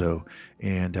gonzo.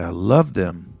 And loved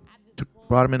them.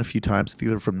 Brought them in a few times. I think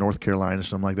they were from North Carolina or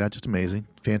something like that. Just amazing.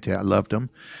 Fantastic. I loved them.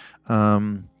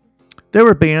 There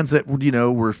were bands that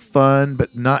were fun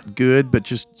but not good, but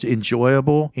just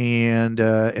enjoyable, and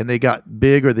they got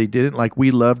big or they didn't. Like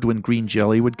we loved when Green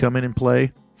Jelly would come in and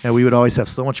play, and we would always have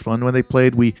so much fun when they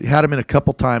played. We had them in a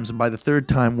couple times, and by the third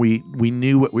time we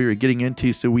knew what we were getting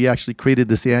into, so we actually created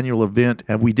this annual event,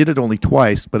 and we did it only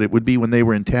twice, but it would be when they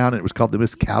were in town, and it was called the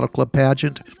Miss Cattle Club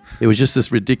pageant. It was just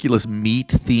this ridiculous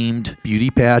meat-themed beauty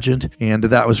pageant, and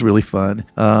that was really fun.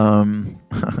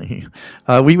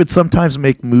 We would sometimes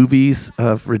make movies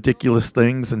of ridiculous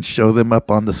things and show them up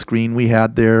on the screen we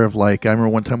had there. I remember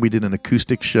one time we did an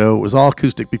acoustic show. It was all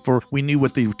acoustic before we knew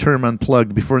what the term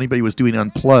unplugged, before anybody was doing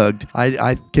unplugged.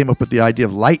 I came up with the idea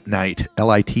of Light Night,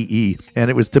 L-I-T-E,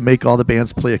 and it was to make all the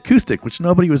bands play acoustic, which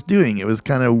nobody was doing. It was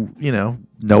kind of,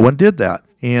 no one did that.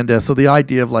 And so the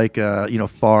idea of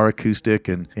Far Acoustic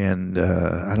and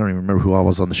I don't even remember who all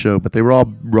was on the show, but they were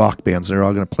all rock bands. They were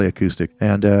all going to play acoustic.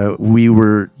 And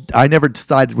I never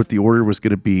decided what the order was going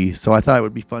to be, so I thought it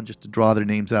would be fun just to draw their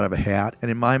names out of a hat.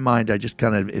 And in my mind, I just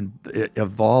kind of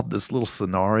evolved this little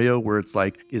scenario where it's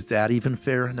like, is that even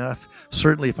fair enough?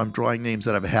 Certainly if I'm drawing names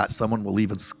out of a hat, someone will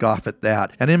even scoff at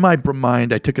that. And in my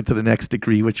mind, I took it to the next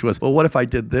degree, which was, well, what if I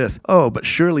did this? Oh, but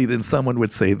surely then someone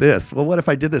would say this. Well, what if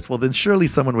I did this? Well, then surely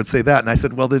someone would say that. And I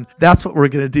said, well, then that's what we're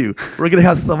going to do. We're going to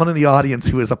have someone in the audience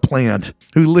who is a plant,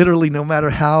 who literally, no matter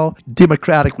how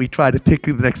democratic we try to pick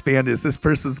who the next band is, this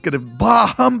person's going to bah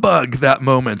humbug that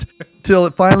moment. Till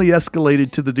it finally escalated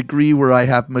to the degree where I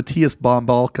have Matthias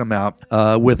Bombal come out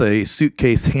with a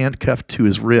suitcase handcuffed to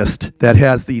his wrist that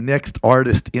has the next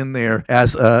artist in there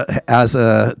as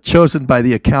chosen by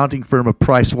the accounting firm of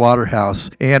Price Waterhouse,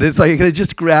 and it's like it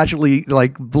just gradually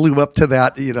blew up to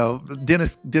that.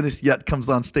 Dennis Yett comes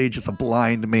on stage as a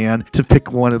blind man to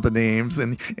pick one of the names,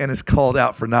 and is called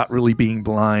out for not really being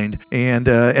blind, and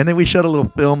then we showed a little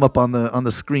film up on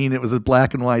the screen. It was a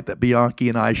black and white that Bianchi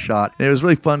and I shot, and it was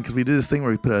really fun because we did this thing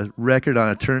where we put a record on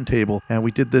a turntable and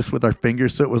we did this with our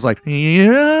fingers, so it was like the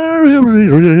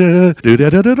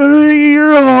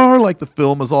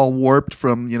film was all warped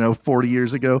from 40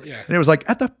 years ago. Yeah. And it was like,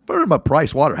 at the firm of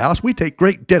Price Waterhouse, we take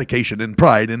great dedication and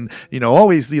pride, and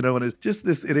always and it's just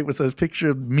this, and it was a picture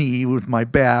of me with my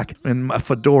back and my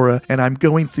fedora, and I'm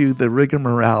going through the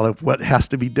rigmarole of what has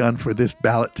to be done for this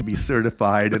ballot to be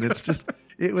certified, and it's just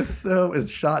it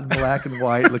was shot in black and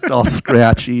white, looked all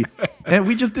scratchy. And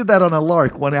we just did that on a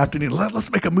lark one afternoon.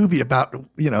 Let's make a movie about,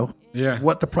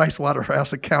 what the Price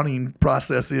Waterhouse accounting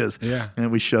process is. Yeah.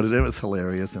 And we showed it. It was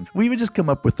hilarious. And we would just come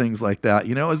up with things like that.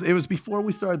 It was before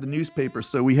we started the newspaper,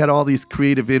 so we had all these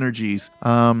creative energies.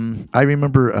 I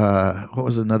remember, what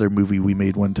was another movie we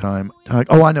made one time?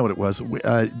 I know what it was.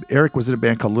 Eric was in a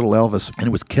band called Little Elvis, and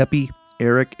it was Kepi,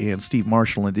 Eric, and Steve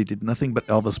Marshall, and they did nothing but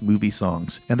Elvis movie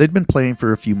songs. And they'd been playing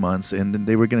for a few months, and then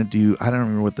they were going to do, I don't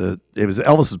remember it was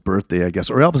Elvis's birthday, I guess,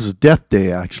 or Elvis's death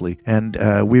day, actually. And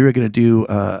we were going to do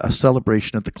a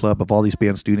celebration at the club of all these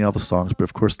bands doing Elvis songs, but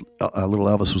of course, Little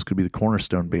Elvis was going to be the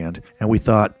cornerstone band. And we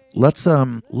thought, let's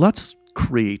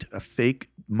create a fake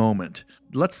moment.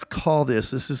 Let's call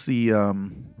this is the,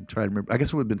 I'm trying to remember, I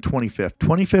guess it would have been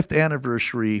 25th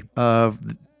anniversary of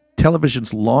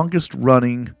television's longest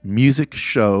running music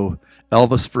show,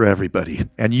 Elvis for Everybody.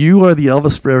 And you are the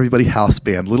Elvis for Everybody house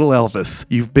band, Little Elvis.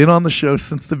 You've been on the show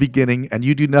since the beginning, and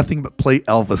you do nothing but play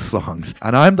Elvis songs.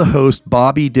 And I'm the host,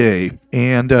 Bobby Day,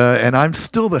 and I'm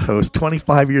still the host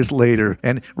 25 years later.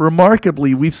 And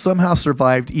remarkably, we've somehow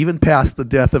survived even past the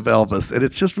death of Elvis. And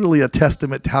it's just really a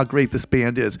testament to how great this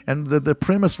band is. And the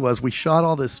premise was we shot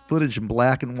all this footage in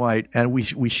black and white, and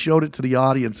we showed it to the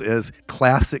audience as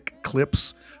classic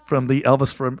clips from the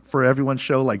Elvis for Everyone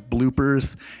show, like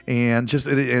bloopers, and just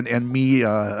and me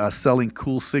selling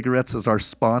cool cigarettes as our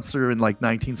sponsor in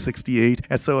 1968.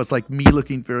 And so it's like me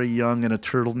looking very young in a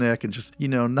turtleneck and just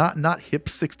not hip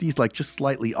 60s, like just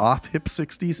slightly off hip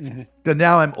 60s. Mm-hmm. And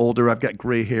now I'm older. I've got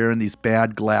gray hair and these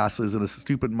bad glasses and a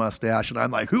stupid mustache, and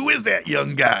I'm like, who is that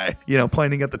young guy?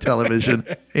 Pointing at the television.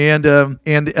 and a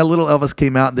Little Elvis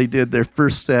came out and they did their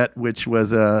first set, which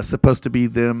was supposed to be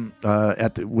them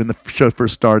when the show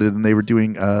first started. And they were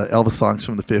doing Elvis songs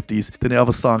from the 50s, then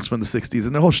Elvis songs from the 60s.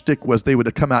 And the whole shtick was they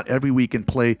would come out every week and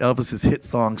play Elvis's hit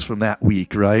songs from that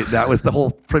week, right? That was the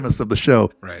whole premise of the show.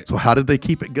 Right. So how did they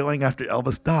keep it going after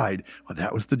Elvis died? Well,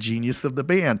 that was the genius of the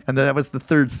band. And that was the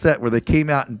third set where they came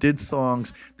out and did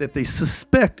songs that they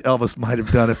suspect Elvis might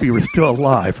have done if he were still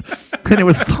alive. And it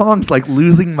was songs like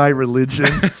Losing My Religion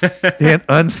and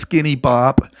Unskinny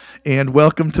Bop and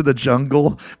Welcome to the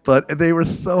Jungle. But they were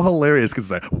so hilarious because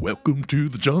like, welcome to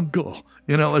the jungle.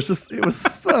 You know, it was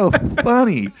so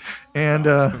funny. And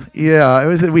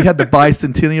we had the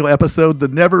bicentennial episode, the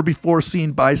never before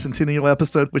seen bicentennial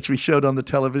episode, which we showed on the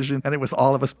television. And it was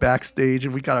all of us backstage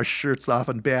and we got our shirts off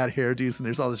and bad hairdos. And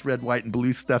there's all this red, white, and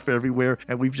blue stuff everywhere.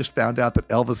 And we've just found out that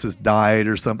Elvis has died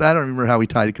or something. I don't remember how we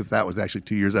tied it because that was actually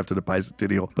 2 years after the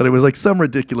bicentennial. But it was like some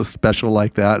ridiculous special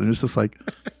like that. And it was just like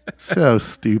so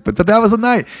stupid. But that was a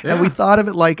night. Yeah. And we thought of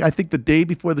it like, I think the day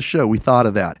before the show, we thought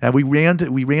of that. And we ran to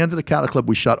the Cattle Club.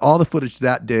 We shot all the footage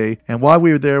that day. And while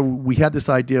we were there, we had this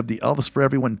idea of the Elvis for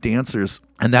Everyone dancers.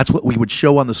 And that's what we would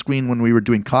show on the screen when we were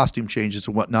doing costume changes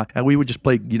and whatnot. And we would just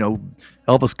play, you know,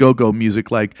 Elvis go-go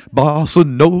music like Bossa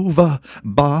Nova,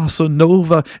 Bossa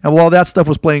Nova. And while that stuff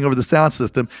was playing over the sound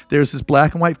system, there's this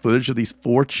black and white footage of these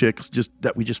 4 chicks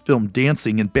that we just filmed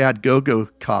dancing in bad go-go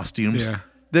costumes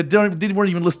that weren't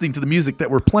even listening to the music that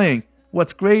we're playing.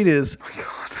 What's great is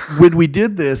when we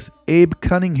did this, Abe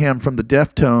Cunningham from the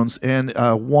Deftones and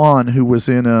Juan, who was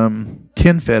in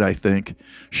Tin Fed, I think,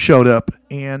 showed up.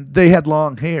 And they had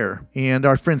long hair. And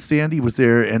our friend Sandy was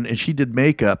there, and she did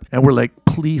makeup. And we're like,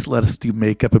 please let us do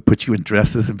makeup and put you in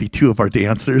dresses and be 2 of our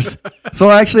dancers. So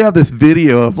I actually have this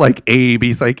video of like Abe.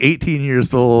 He's like 18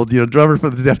 years old, you know, drummer for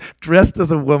the Deftones, dressed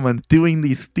as a woman, doing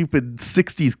these stupid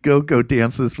 60s go-go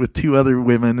dances with 2 other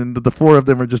women. And the 4 of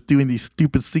them are just doing these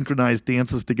stupid synchronized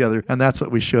dances together. And that's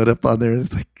what we showed up on there.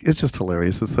 It's like, it's just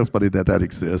hilarious. It's so funny that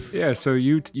exists. Yeah, so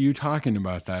you talking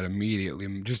about that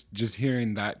immediately, just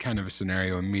hearing that kind of a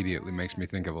scenario immediately makes me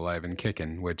think of Alive and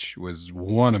Kickin', which was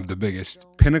one of the biggest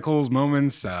pinnacles,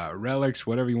 moments, relics,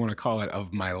 whatever you want to call it,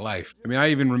 of my life. I mean, I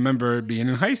even remember being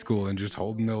in high school and just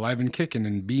holding the Alive and Kickin'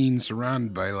 and being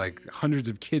surrounded by like hundreds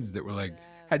of kids that were like,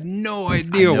 had no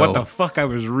idea what the fuck I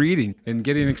was reading and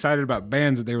getting excited about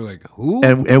bands that they were like, who?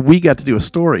 And we got to do a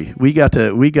story. We got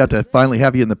to finally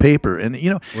have you in the paper. And you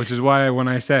know, which is why when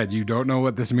I said you don't know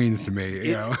what this means to me,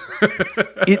 you know.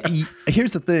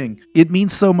 Here's the thing. It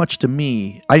means so much to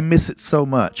me. I miss it so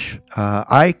much.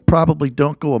 I probably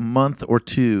don't go a month or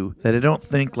 2 that I don't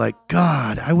think like,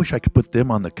 God, I wish I could put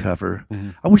them on the cover.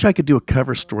 Mm-hmm. I wish I could do a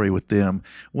cover story with them.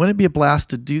 Wouldn't it be a blast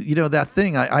to do, you know, that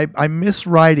thing? I miss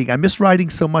writing. I miss writing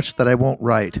so much that I won't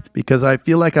write because I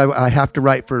feel like I have to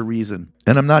write for a reason.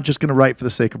 And I'm not just going to write for the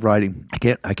sake of writing. I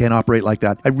can't operate like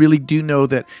that. I really do know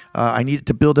that I need it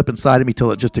to build up inside of me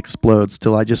till it just explodes,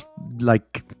 till I just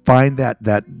like find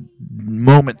that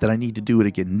moment that I need to do it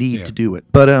again, to do it.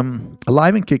 But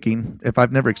Alive and Kicking, if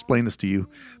I've never explained this to you,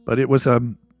 but it was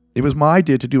my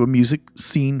idea to do a music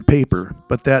scene paper,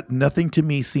 but that nothing to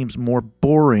me seems more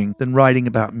boring than writing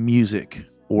about music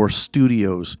or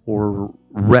studios or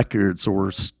records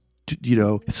or you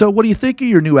know. So what do you think of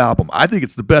your new album? I think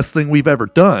it's the best thing we've ever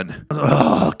done.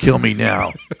 Oh, kill me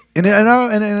now.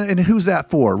 and who's that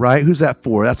for, right? Who's that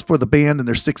for? That's for the band and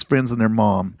their 6 friends and their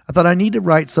mom. I thought I need to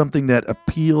write something that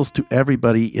appeals to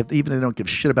everybody, even if they don't give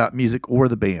shit about music or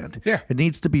the band. Yeah. It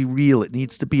needs to be real. It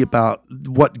needs to be about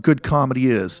what good comedy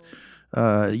is.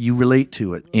 You relate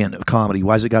to it in comedy.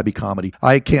 Why has it got to be comedy?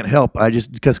 I can't help.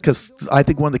 Because I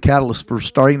think one of the catalysts for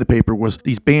starting the paper was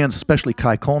these bands, especially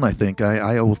Kai Coln. I think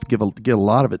I always give a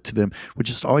lot of it to them, would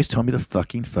just always tell me the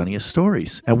fucking funniest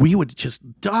stories, and we would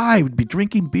just die. We'd be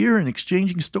drinking beer and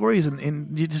exchanging stories,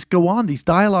 and you just go on. These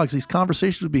dialogues, these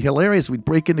conversations would be hilarious. We'd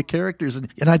break into characters, and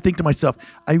I'd think to myself,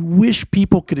 I wish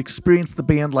people could experience the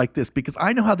band like this, because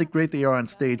I know how great they are on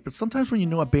stage, but sometimes when you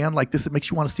know a band like this, it makes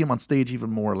you want to see them on stage even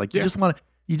more. Like it's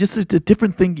a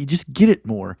different thing. You just get it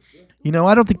more. You know,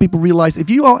 I don't think people realize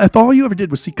if all you ever did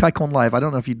was see Kai Coln live, I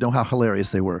don't know if you'd know how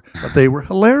hilarious they were, but they were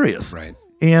hilarious. Right.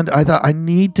 And I thought I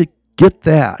need to get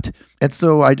that. And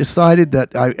so I decided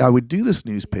that I would do this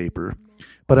newspaper,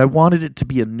 but I wanted it to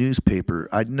be a newspaper.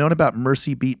 I'd known about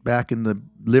Mercy Beat back in the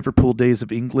Liverpool days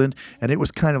of England, and it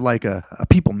was kind of like a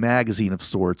People magazine of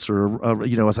sorts, or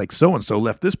you know, it's like so-and-so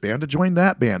left this band to join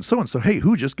that band. So-and-so, hey,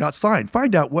 who just got signed?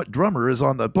 Find out what drummer is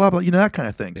on the blah, blah, you know, that kind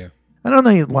of thing. Yeah. I don't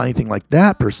want anything like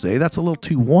that per se. That's a little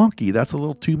too wonky. That's a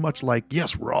little too much like,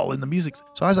 yes, we're all in the music.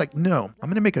 So I was like, no, I'm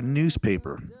going to make a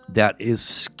newspaper that is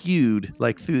skewed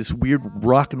like through this weird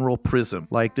rock and roll prism.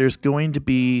 Like there's going to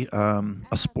be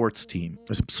a sports team,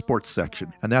 a sports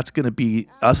section, and that's going to be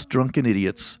us drunken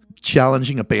idiots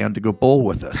challenging a band to go bowl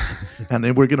with us. And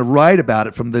then we're going to write about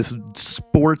it from this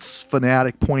sports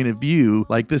fanatic point of view,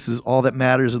 like this is all that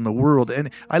matters in the world. And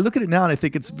I look at it now and I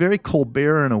think it's very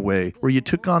Colbert in a way, where you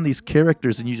took on these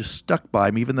characters and you just stuck by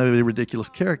them, even though they're ridiculous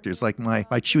characters, like my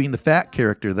Chewing the Fat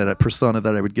character, that a persona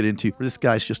that I would get into, where this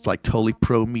guy's just like totally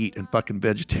pro-meat and fucking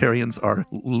vegetarians are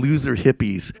loser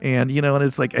hippies. And, you know, and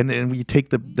it's like, and we take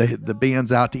the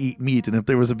bands out to eat meat, and if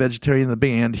there was a vegetarian in the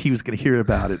band, he was going to hear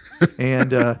about it.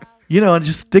 And, you know, and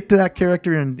just stick to that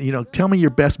character and, you know, tell me your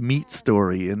best meat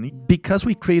story. And because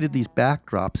we created these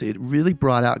backdrops, it really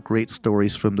brought out great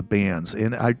stories from the bands.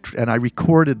 And I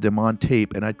recorded them on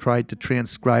tape, and I tried to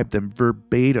transcribe them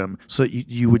verbatim so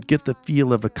you would get the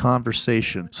feel of a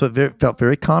conversation. So it felt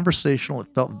very conversational. It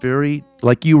felt very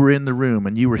like you were in the room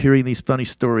and you were hearing these funny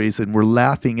stories and we're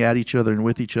laughing at each other and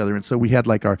with each other. And so we had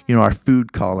like our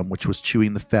food column, which was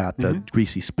Chewing the Fat, the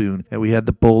greasy spoon. And we had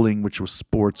the bowling, which was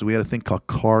sports. And we had a thing called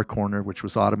Car Corner, which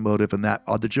was automotive. And that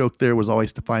the joke there was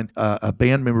always to find a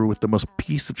band member with the most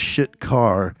piece of shit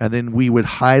car. And then we would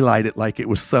highlight it like it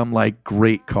was some like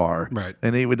great car. Right.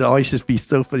 And it would always just be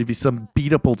so funny. It'd be some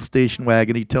beat up old station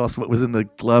wagon. He'd tell us what was in the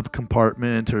glove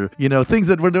compartment, or, you know, things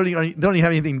that don't even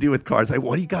have anything to do with cars. Like,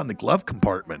 what do you got in the glove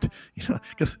compartment? You know,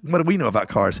 because what do we know about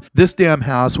cars? This Damn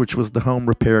House, which was the home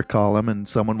repair column, and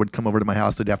someone would come over to my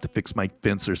house. They'd have to fix my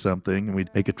fence or something, and we'd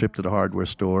make a trip to the hardware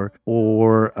store.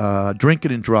 Or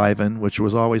Drinking and Driving, which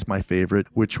was always my favorite,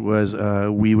 which was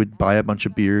we would buy a bunch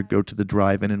of beer, go to the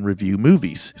drive-in, and review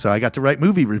movies. So I got to write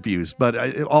movie reviews, but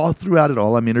all throughout it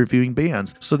all, I'm interviewing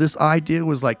bands. So this idea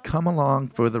was like, come along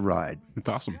for the ride. It's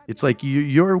awesome. It's like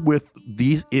you're with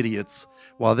these idiots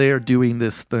while they are doing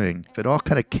this thing. It all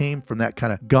kind of came from that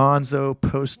kind of gonzo,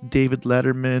 post-David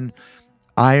Letterman,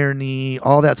 irony,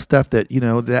 all that stuff that, you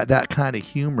know, that kind of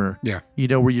humor, Yeah. you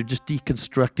know, where you're just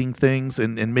deconstructing things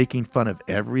and making fun of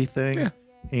everything. Yeah.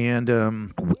 And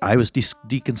I was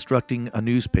deconstructing a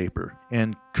newspaper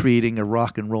and creating a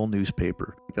rock and roll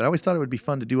newspaper. I always thought it would be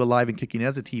fun to do Alive and Kicking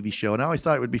as a TV show, and I always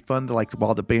thought it would be fun to, like,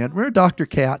 while the band, remember Dr.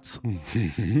 Katz,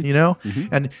 you know?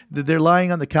 And they're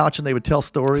lying on the couch and they would tell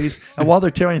stories, and while they're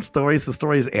telling stories, the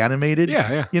story is animated.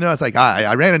 Yeah. You know, it's like,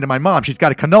 I ran into my mom, she's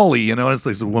got a cannoli, you know, and it's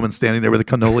like a woman standing there with a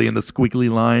cannoli and the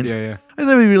squiggly lines. Yeah. I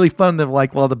think it'd be really fun to,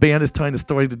 like, while the band is telling the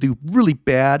story, to do really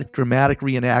bad dramatic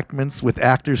reenactments with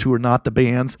actors who are not the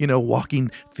bands, you know,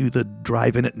 walking through the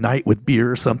drive-in at night with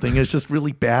beer or something. It's just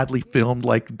really badly filmed,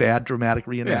 like bad dramatic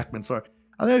reenactments are.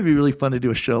 I think it'd be really fun to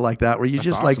do a show like that, where you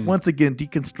just awesome. like, once again,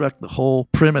 deconstruct the whole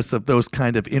premise of those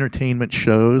kind of entertainment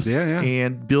shows. Yeah.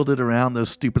 And build it around those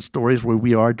stupid stories where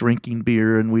we are drinking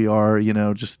beer and we are, you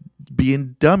know, just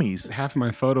being dummies. Half of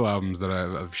my photo albums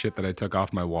of shit that I took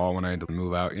off my wall when I had to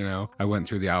move out, you know, I went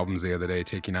through the albums the other day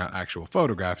taking out actual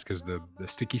photographs because the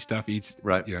sticky stuff eats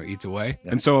away.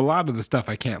 Yeah. And so a lot of the stuff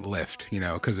I can't lift, you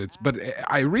know, but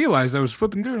I realized I was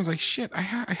flipping through and I was like, shit, I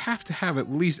have to have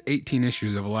at least 18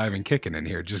 issues of Alive and Kicking in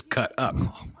here, just cut up.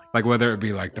 Like, whether it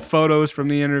be like the photos from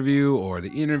the interview or the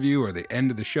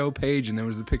end of the show page, and there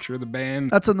was the picture of the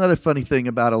band. That's another funny thing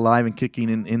about Alive and Kicking,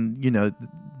 and you know,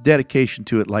 dedication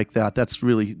to it like that. That's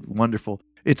really wonderful.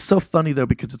 It's so funny, though,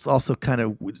 because it's also kind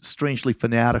of strangely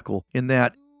fanatical in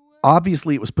that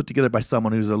obviously it was put together by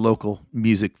someone who's a local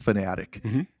music fanatic.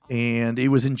 And it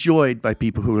was enjoyed by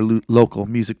people who are local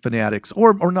music fanatics,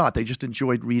 or not. They just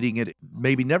enjoyed reading it.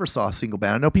 Maybe never saw a single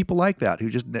band. I know people like that who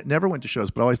just never went to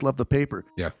shows, but always loved the paper.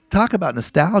 Yeah. Talk about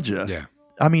nostalgia. Yeah.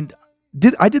 I mean,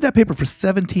 I did that paper for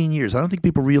 17 years. I don't think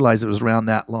people realize it was around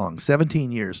that long.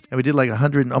 17 years. And we did like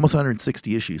almost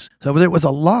 160 issues. So there was a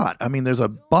lot. I mean, there's a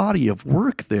body of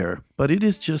work there, but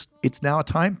it's now a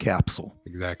time capsule.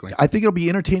 Exactly. I think it'll be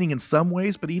entertaining in some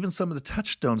ways, but even some of the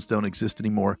touchstones don't exist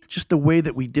anymore. Just the way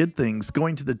that we did things,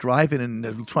 going to the drive-in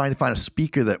and trying to find a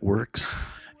speaker that works.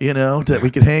 You know, that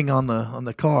we could hang on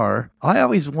the car. I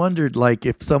always wondered, like,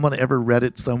 if someone ever read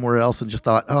it somewhere else and just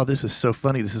thought, oh, this is so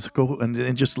funny, this is cool,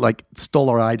 and just, like,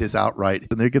 stole our ideas outright.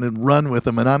 And they're going to run with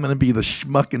them, and I'm going to be the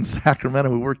schmuck in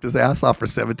Sacramento who worked his ass off for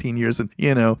 17 years and,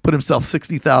 you know, put himself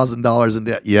 $60,000 in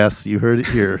debt. Yes, you heard it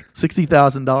here.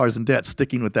 $60,000 in debt,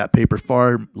 sticking with that paper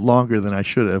far longer than I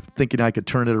should have, thinking I could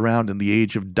turn it around in the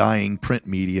age of dying print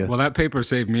media. Well, that paper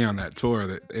saved me on that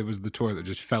tour. It was the tour that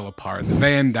just fell apart. The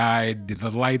van died. The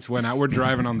lights went out. We're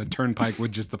driving on the turnpike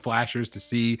with just the flashers to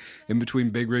see in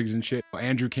between big rigs and shit.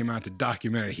 Andrew came out to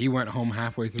document it. He went home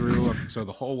halfway through. So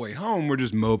the whole way home, we're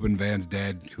just moping. Van's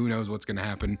dead. Who knows what's going to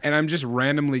happen? And I'm just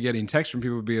randomly getting texts from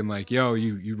people being like, yo,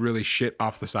 you really shit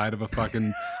off the side of a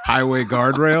fucking highway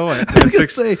guardrail. I was going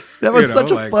to say, that was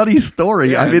such a funny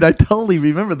story. Yeah, I mean, I totally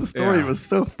remember the story. Yeah. It was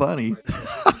so funny.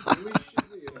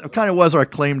 It kind of was our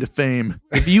claim to fame.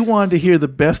 If you wanted to hear the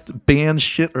best band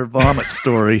shit or vomit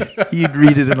story, you'd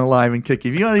read it in Alive and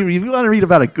Kicking. If you want to read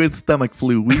about a good stomach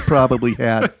flu, we probably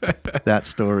had that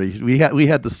story. We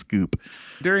had the scoop.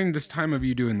 During this time of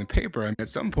you doing the paper, I mean, at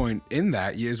some point in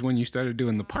that is when you started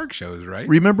doing the park shows, right?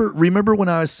 Remember when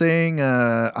I was saying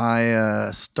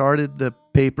I started the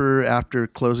paper after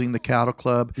closing the Cattle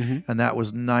Club, and that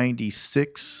was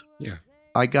 96? Yeah.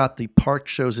 I got the park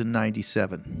shows in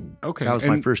 97. Okay. That was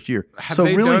my first year. Have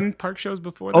they done park shows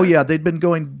before that? Oh, yeah. They'd been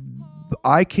going.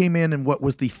 I came in what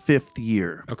was the 5th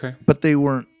year. Okay. But they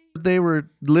weren't. They were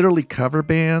literally cover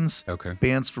bands. Okay.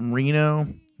 Bands from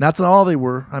Reno. That's not all they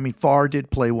were. I mean, Farr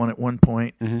did play one at one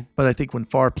point. But I think when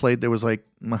Farr played, there was like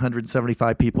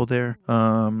 175 people there.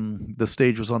 The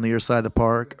stage was on the other side of the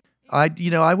park. I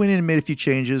went in and made a few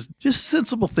changes, just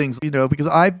sensible things, because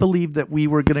I believed that we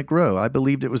were going to grow. I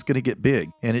believed it was going to get big,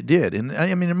 and it did. And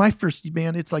I mean, in my first,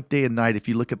 man, it's like day and night. If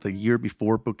you look at the year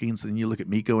before bookings and you look at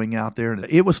me going out there, and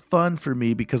it was fun for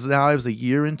me because now I was a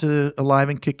year into Alive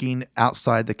and Kicking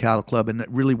outside the Cattle Club, and it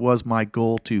really was my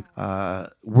goal to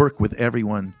work with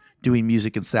everyone doing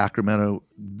music in Sacramento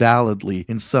validly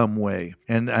in some way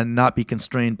and not be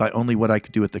constrained by only what I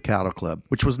could do at the Cattle Club,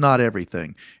 which was not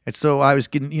everything. And so I was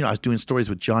getting, I was doing stories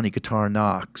with Johnny Guitar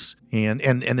Knox and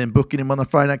then booking him on the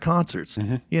Friday night concerts.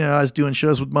 I was doing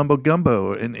shows with Mumbo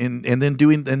Gumbo and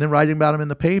then writing about him in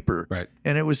the paper. Right.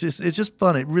 And it's just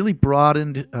fun. It really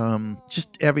broadened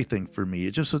just everything for me.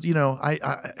 It just,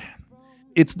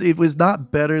 it was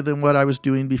not better than what I was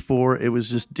doing before. It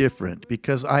was just different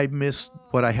because I missed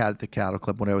what I had at the Cattle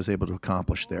Club, what I was able to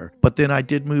accomplish there. But then I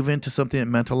did move into something that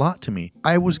meant a lot to me.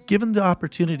 I was given the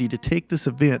opportunity to take this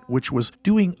event, which was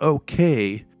doing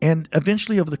okay, and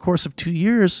eventually over the course of 2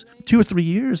 or 3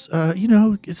 years,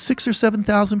 6,000 or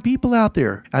 7,000 people out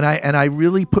there. And I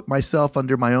really put myself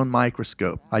under my own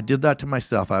microscope. I did that to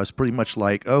myself. I was pretty much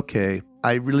like, okay,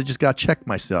 I really just got to check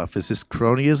myself. Is this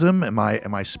cronyism?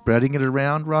 Am I spreading it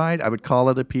around right? I would call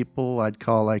other people. I'd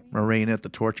call like Morena at the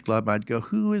Torch Club. I'd go,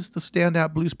 who is the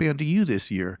standout blues band to you this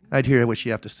year? I'd hear what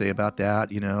you have to say about that,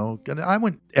 And I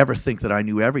wouldn't ever think that I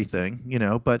knew everything,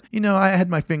 but, I had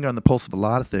my finger on the pulse of a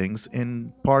lot of things.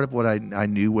 And part of what I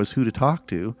knew was who to talk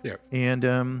to. Yeah.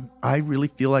 And I really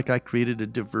feel like I created a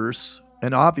diverse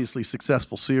and obviously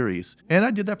successful series. And I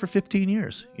did that for 15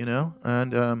 years,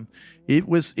 and it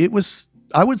was,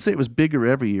 I would say it was bigger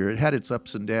every year. It had its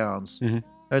ups and downs.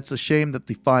 It's a shame that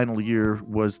the final year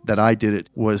was that I did it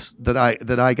was that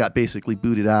I got basically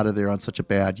booted out of there on such a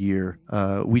bad year.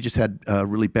 We just had a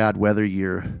really bad weather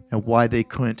year, and why they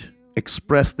couldn't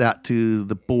express that to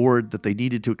the board that they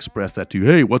needed to express that to.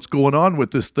 Hey, what's going on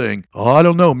with this thing? Oh, I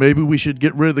don't know. Maybe we should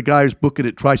get rid of the guy who's booking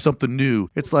it, try something new.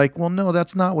 It's like, well, no,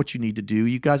 that's not what you need to do.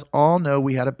 You guys all know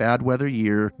we had a bad weather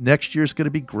year. Next year's going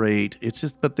to be great. It's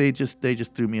just, but they just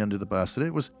threw me under the bus, and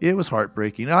it was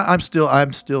heartbreaking. I'm still,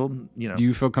 Do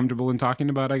you feel comfortable in talking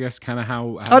about, I guess, kind of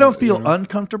how I don't feel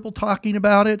uncomfortable talking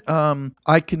about it.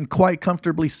 I can quite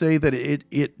comfortably say that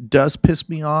it does piss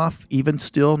me off, even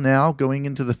still now, going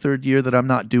into the third year that I'm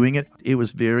not doing it. It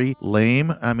was very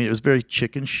lame. I mean, it was very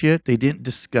chicken shit. They didn't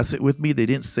discuss it with me. They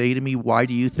didn't say to me, why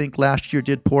do you think last year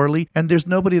did poorly? And there's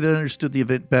nobody that understood the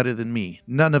event better than me.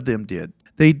 None of them did.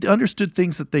 They understood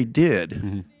things that they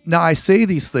did. Now, I say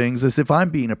these things as if I'm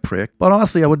being a prick, but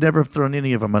honestly, I would never have thrown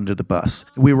any of them under the bus.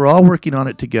 We were all working on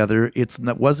it together. It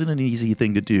wasn't an easy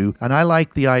thing to do. And I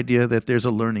like the idea that there's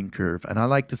a learning curve. And I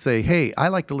like to say, hey, I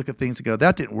like to look at things and go,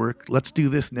 that didn't work. Let's do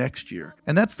this next year.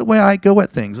 And that's the way I go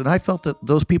at things. And I felt that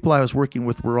those people I was working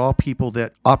with were all people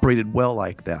that operated well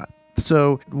like that.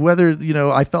 So whether,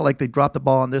 I felt like they dropped the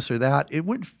ball on this or that, it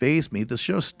wouldn't faze me. The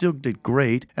show still did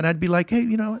great. And I'd be like, hey,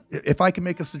 if I can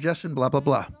make a suggestion, blah, blah,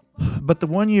 blah. But the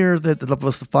one year that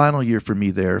was the final year for me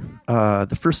there,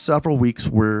 the first several weeks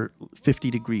were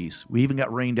 50 degrees. We even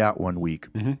got rained out one week.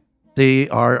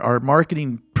 Our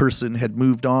marketing person had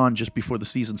moved on just before the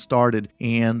season started,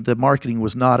 and the marketing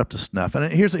was not up to snuff.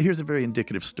 And here's a very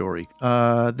indicative story.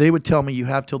 They would tell me, you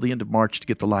have till the end of March to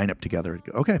get the lineup together. I'd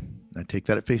go, okay. I'd take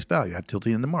that at face value. I have till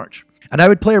the end of March. And I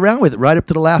would play around with it right up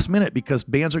to the last minute because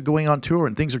bands are going on tour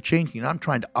and things are changing. And I'm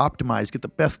trying to optimize, get the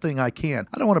best thing I can.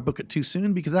 I don't want to book it too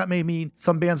soon because that may mean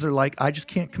some bands are like, I just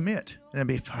can't commit. And I'd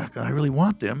be, fuck, I really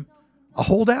want them. I'll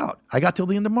hold out. I got till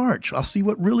the end of March. I'll see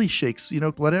what really shakes,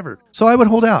 whatever. So I would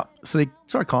hold out. So they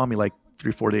started calling me like 3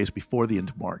 or 4 days before the end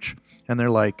of March. And they're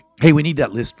like, hey, we need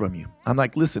that list from you. I'm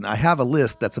like, listen, I have a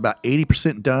list that's about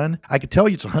 80% done. I could tell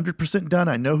you it's 100% done.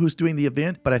 I know who's doing the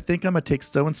event, but I think I'm going to take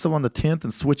so-and-so on the 10th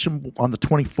and switch them on the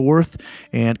 24th.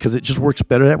 And because it just works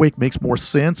better that way, it makes more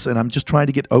sense. And I'm just trying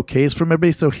to get okays from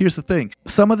everybody. So here's the thing.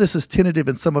 Some of this is tentative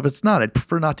and some of it's not. I'd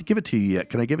prefer not to give it to you yet.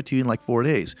 Can I give it to you in like 4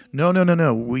 days? No.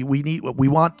 We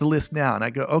want the list now. And I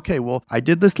go, okay, well, I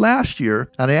did this last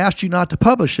year and I asked you not to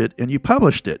publish it and you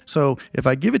published it. So if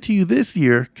I give it to you this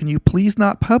year, can you please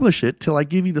not publish it till I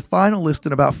give you the final list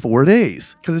in about 4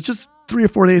 days? Because it's just 3 or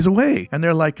 4 days away. And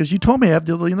they're like, because you told me I have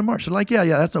till the end of March. They're like, yeah,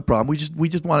 that's no problem. We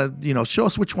just want to, show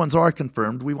us which ones are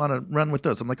confirmed. We want to run with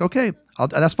those. I'm like, okay,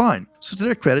 that's fine. So to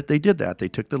their credit, they did that. They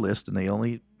took the list and they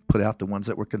only put out the ones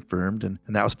that were confirmed, and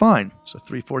that was fine. So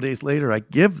 3-4 days later, I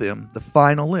give them the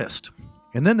final list.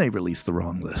 And then they released the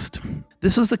wrong list.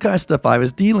 This is the kind of stuff I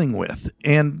was dealing with.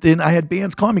 And then I had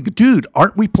bands call me, dude,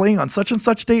 aren't we playing on such and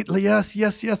such date?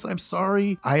 Yes, I'm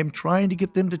sorry. I am trying to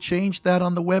get them to change that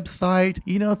on the website.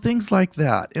 Things like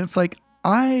that. And it's like,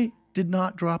 I did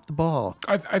not drop the ball.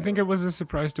 I think it was a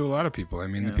surprise to a lot of people. I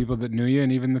mean, the people that knew you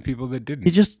and even the people that didn't.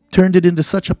 It just turned it into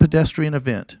such a pedestrian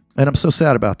event. And I'm so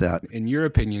sad about that. In your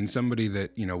opinion, somebody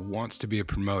that, wants to be a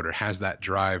promoter, has that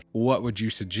drive, what would you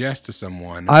suggest to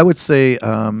someone? I would say,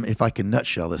 if I can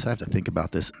nutshell this, I have to think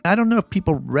about this. I don't know if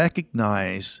people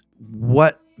recognize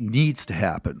what needs to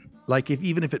happen. Like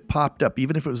even if it popped up,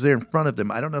 even if it was there in front of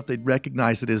them, I don't know if they'd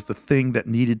recognize it as the thing that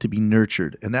needed to be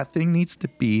nurtured. And that thing needs to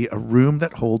be a room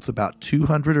that holds about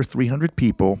 200 or 300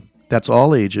 people. That's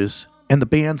all ages. And the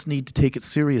bands need to take it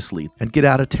seriously and get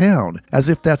out of town as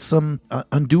if that's some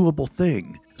undoable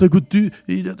thing. It's like, well,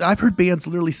 dude, I've heard bands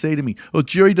literally say to me, oh,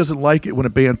 Jerry doesn't like it when a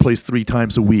band plays 3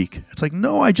 times a week. It's like,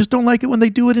 no, I just don't like it when they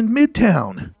do it in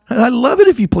Midtown. I love it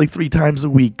if you play 3 times a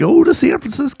week. Go to San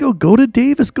Francisco, go to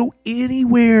Davis, go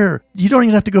anywhere. You don't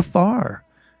even have to go far.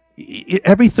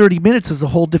 Every 30 minutes is a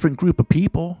whole different group of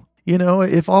people.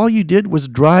 If all you did was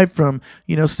drive from,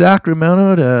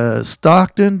 Sacramento to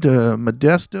Stockton to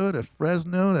Modesto to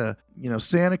Fresno to,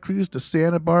 Santa Cruz to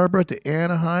Santa Barbara to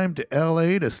Anaheim to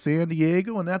LA to San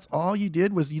Diego, and that's all you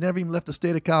did was you never even left the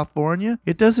state of California,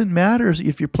 it doesn't matter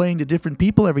if you're playing to different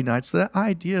people every night. So that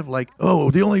idea of like, oh,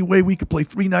 the only way we could play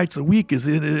 3 nights a week is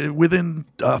within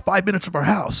 5 minutes of our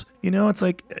house. It's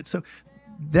like, so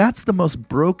that's the most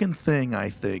broken thing, I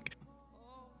think.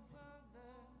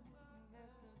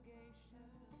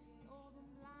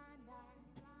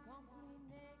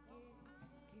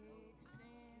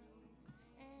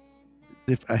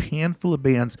 If a handful of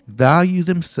bands value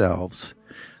themselves,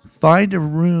 find a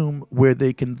room where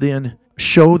they can then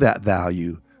show that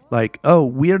value. Like, oh,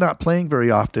 we are not playing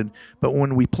very often, but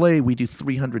when we play, we do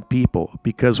 300 people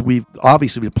because we've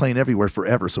obviously been playing everywhere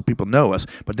forever, so people know us,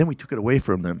 but then we took it away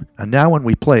from them. And now when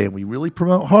we play and we really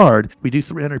promote hard, we do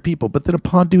 300 people. But then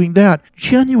upon doing that,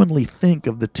 genuinely think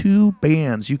of the 2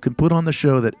 bands you can put on the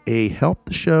show that A, help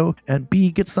the show, and B,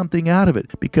 get something out of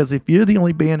it. Because if you're the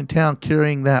only band in town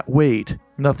carrying that weight,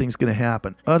 nothing's going to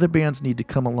happen. Other bands need to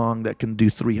come along that can do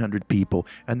 300 people,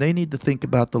 and they need to think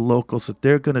about the locals that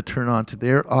they're going to turn on to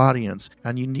their audience.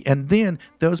 And then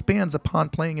those bands, upon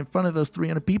playing in front of those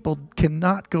 300 people,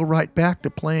 cannot go right back to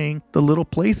playing the little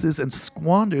places and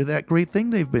squander that great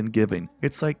thing they've been giving.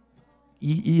 It's like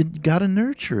you got to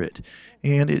nurture it,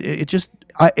 and it's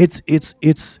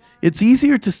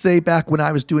easier to say back when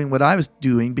I was doing what I was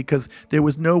doing because there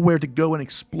was nowhere to go and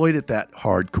exploit it that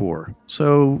hardcore.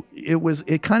 So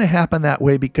it kind of happened that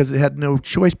way because it had no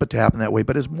choice but to happen that way.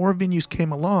 But as more venues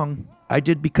came along, I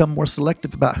did become more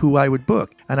selective about who I would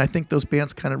book. And I think those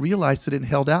bands kind of realized it and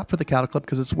held out for the Cattle Club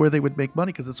because it's where they would make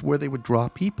money, because it's where they would draw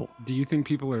people. Do you think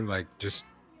people are like just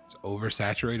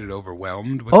oversaturated,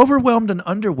 overwhelmed? Overwhelmed and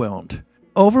underwhelmed.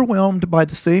 Overwhelmed by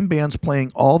the same bands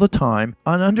playing all the time,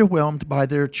 and underwhelmed by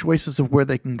their choices of where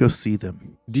they can go see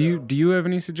them. Do you have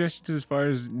any suggestions as far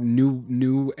as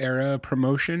new era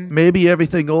promotion? Maybe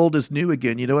everything old is new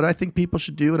again. You know what I think people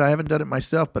should do? And I haven't done it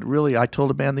myself, but really, I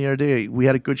told a band the other day, we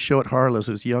had a good show at Harlow's,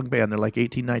 this young band. They're like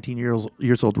 18, 19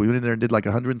 years old. We went in there and did like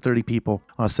 130 people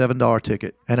on a $7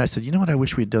 ticket. And I said, you know what I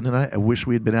wish we had done tonight? I wish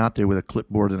we had been out there with a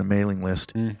clipboard and a mailing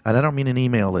list. And I don't mean an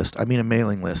email list. I mean a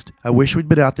mailing list. I wish we'd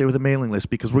been out there with a mailing list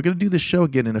because we're going to do this show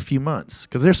again in a few months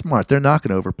because they're smart. They're not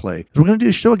going to overplay. We're going to do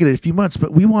this show again in a few months,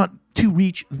 but we want to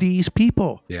reach these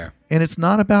people. Yeah. And it's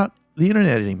not about the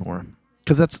internet anymore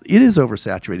because it is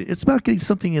oversaturated. It's about getting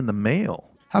something in the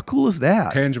mail. How cool is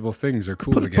that? Tangible things are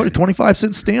cool again. Put a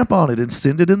 25-cent stamp on it and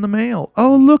send it in the mail.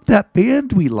 Oh, look, that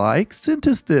band we like sent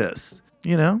us this,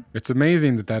 It's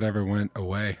amazing that ever went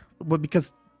away. Well,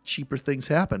 because cheaper things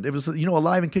happened. It was,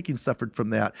 Alive and Kicking suffered from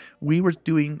that. We were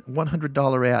doing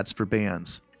 $100 ads for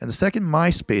bands. And the second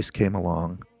MySpace came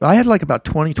along, I had like about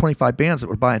 20, 25 bands that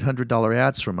were buying $100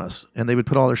 ads from us, and they would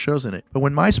put all their shows in it. But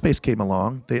when MySpace came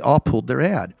along, they all pulled their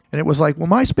ad. And it was like, well,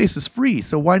 MySpace is free,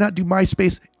 so why not do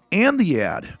MySpace and the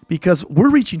ad? Because we're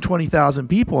reaching 20,000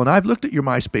 people, and I've looked at your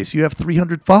MySpace. You have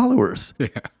 300 followers. Yeah.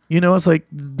 It's like,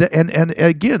 and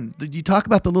again, you talk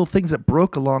about the little things that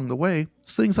broke along the way,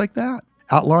 it's things like that.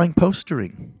 Outlying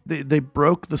postering. They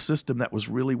broke the system that was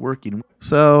really working.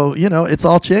 So, it's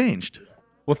all changed.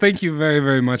 Well, thank you very,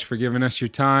 very much for giving us your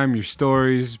time, your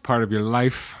stories, part of your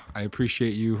life. I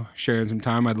appreciate you sharing some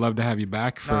time. I'd love to have you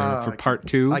back for part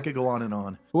 2. I could go on and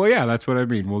on. Well, yeah, that's what I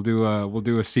mean. We'll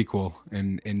do a sequel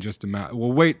in just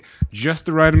we'll wait just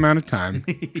the right amount of time.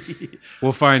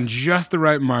 We'll find just the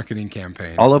right marketing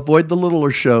campaign. I'll avoid the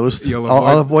littler shows.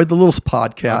 I'll avoid the little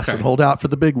podcasts and hold out for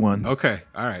the big one. Okay.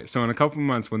 All right. So in a couple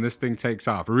months, when this thing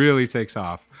really takes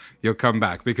off, you'll come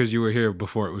back because you were here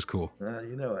before it was cool.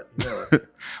 You know it.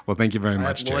 Well, thank you very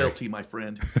much, I have loyalty, my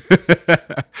friend.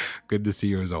 Good to see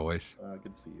you as always.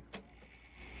 Good to see you.